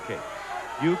showcase.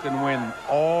 You can win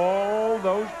all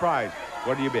those prizes.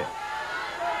 What do you bid?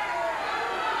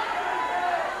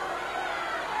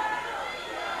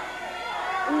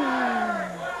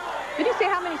 Did you say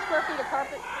how many square feet of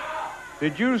carpet?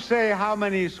 Did you say how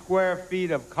many square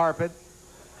feet of carpet?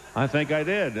 I think I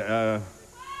did.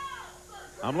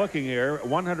 I'm looking here.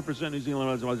 100% New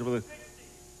Zealand.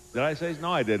 Did I say?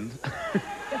 No, I didn't.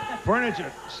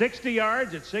 Furniture, 60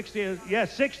 yards at 60.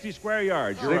 Yes, 60 square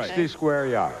yards. You're 60 right. square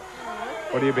yards.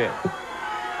 What do you bid?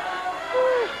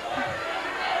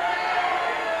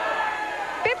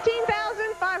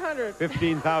 $15,500.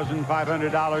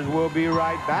 $15,500. We'll be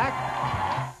right back.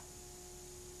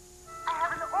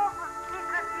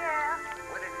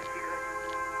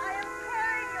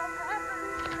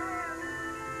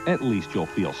 At least you'll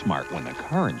feel smart when the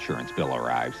car insurance bill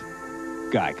arrives.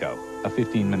 Geico. A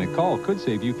 15-minute call could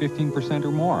save you 15%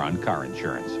 or more on car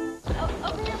insurance.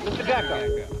 Mr.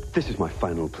 Geico. This is my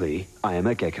final plea. I am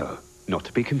a gecko. Not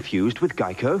to be confused with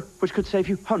Geico, which could save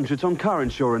you hundreds on car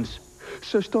insurance.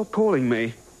 So stop calling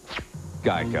me.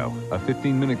 Geico. A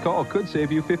 15-minute call could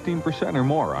save you 15% or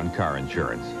more on car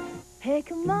insurance. Hey,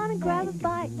 come on and grab a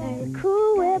bite to the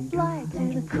Cool Whip light,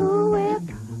 to the Cool Whip.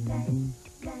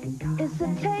 It's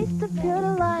a taste of pure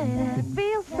delight, and it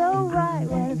feels so right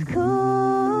when it's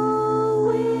Cool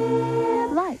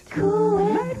Whip light. Cool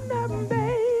Whip,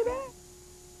 baby.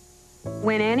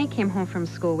 When Annie came home from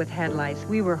school with head lice,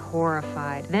 we were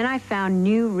horrified. Then I found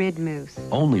new Rid Mousse.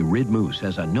 Only Rid Mousse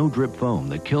has a no-drip foam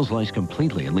that kills lice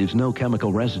completely and leaves no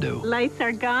chemical residue. Lights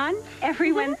are gone.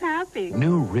 Everyone's happy.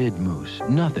 New Rid Mousse.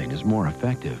 Nothing is more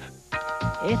effective.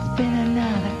 It's been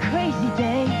another crazy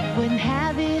day. Wouldn't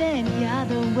have it any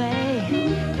other way.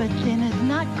 But dinner's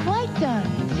not quite done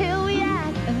till we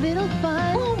add a little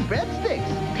fun. Ooh, breadsticks.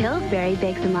 Pillsbury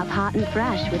bakes them up hot and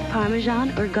fresh with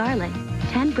Parmesan or garlic.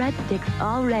 10 breadsticks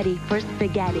all ready for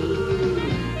spaghetti.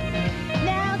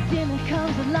 Now dinner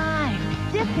comes alive.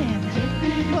 Dip in,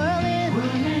 whirl in,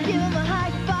 give them a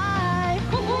high five.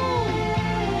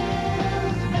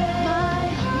 My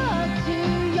heart to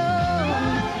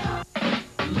yours.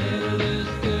 Little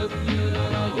step, you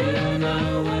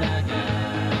know what I got.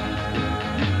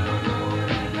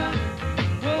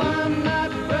 Well, I'm not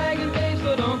bragging, babe,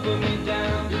 so don't put me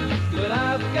down. But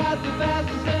I've got the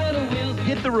fastest set of wheels.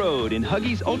 Hit the road in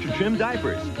Huggies Ultra Trim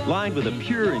diapers, lined with a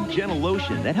pure and gentle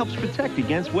lotion that helps protect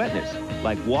against wetness,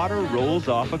 like water rolls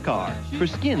off a car. For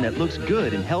skin that looks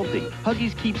good and healthy,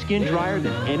 Huggies keeps skin drier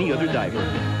than any other diaper.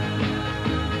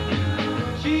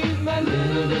 She's my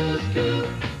little scoop.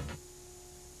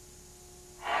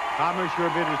 Thomas, your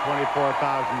bid is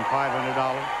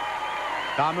 $24,500.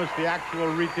 Thomas, the actual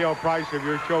retail price of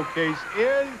your showcase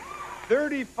is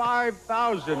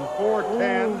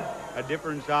 $35,410, a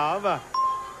difference of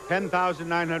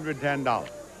 $10,910.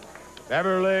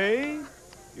 Beverly,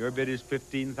 your bid is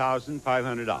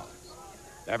 $15,500.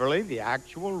 Beverly, the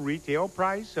actual retail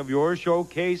price of your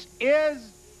showcase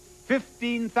is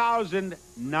 $15,903.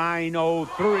 You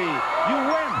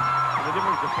win with a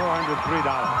difference of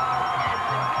 $403.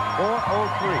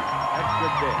 403. That's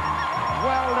good bid.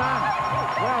 Well done.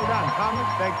 Well done, Thomas.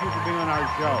 Thank you for being on our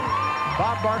show.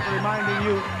 Bob Barker reminding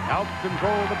you, help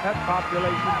control the pet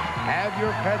population. Have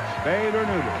your pets spayed or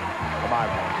neutered. Goodbye,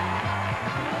 folks.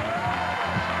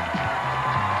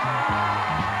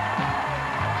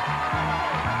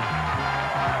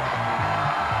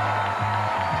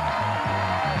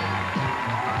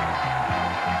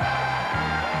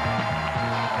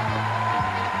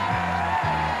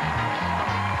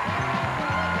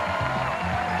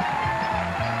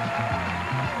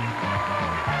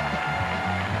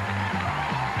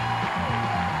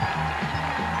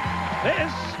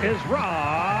 This is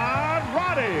Rod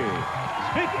Roddy,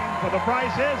 speaking for The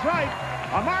Price is Right,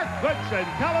 a Mark Goodson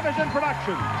television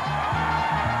production.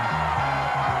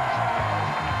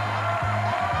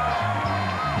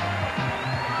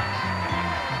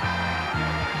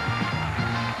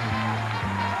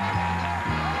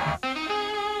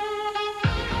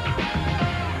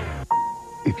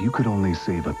 If you could only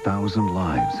save 1,000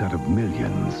 lives out of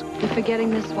millions, You're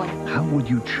forgetting this one. how would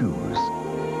you choose?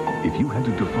 If you had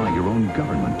to defy your own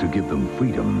government to give them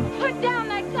freedom, Put down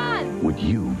that gun! would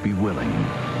you be willing?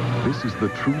 This is the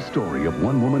true story of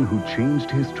one woman who changed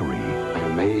history.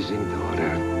 An amazing daughter.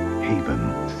 Haven,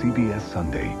 CBS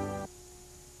Sunday.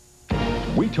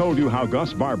 We told you how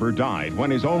Gus Barber died when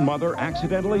his own mother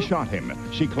accidentally shot him.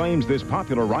 She claims this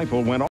popular rifle went off.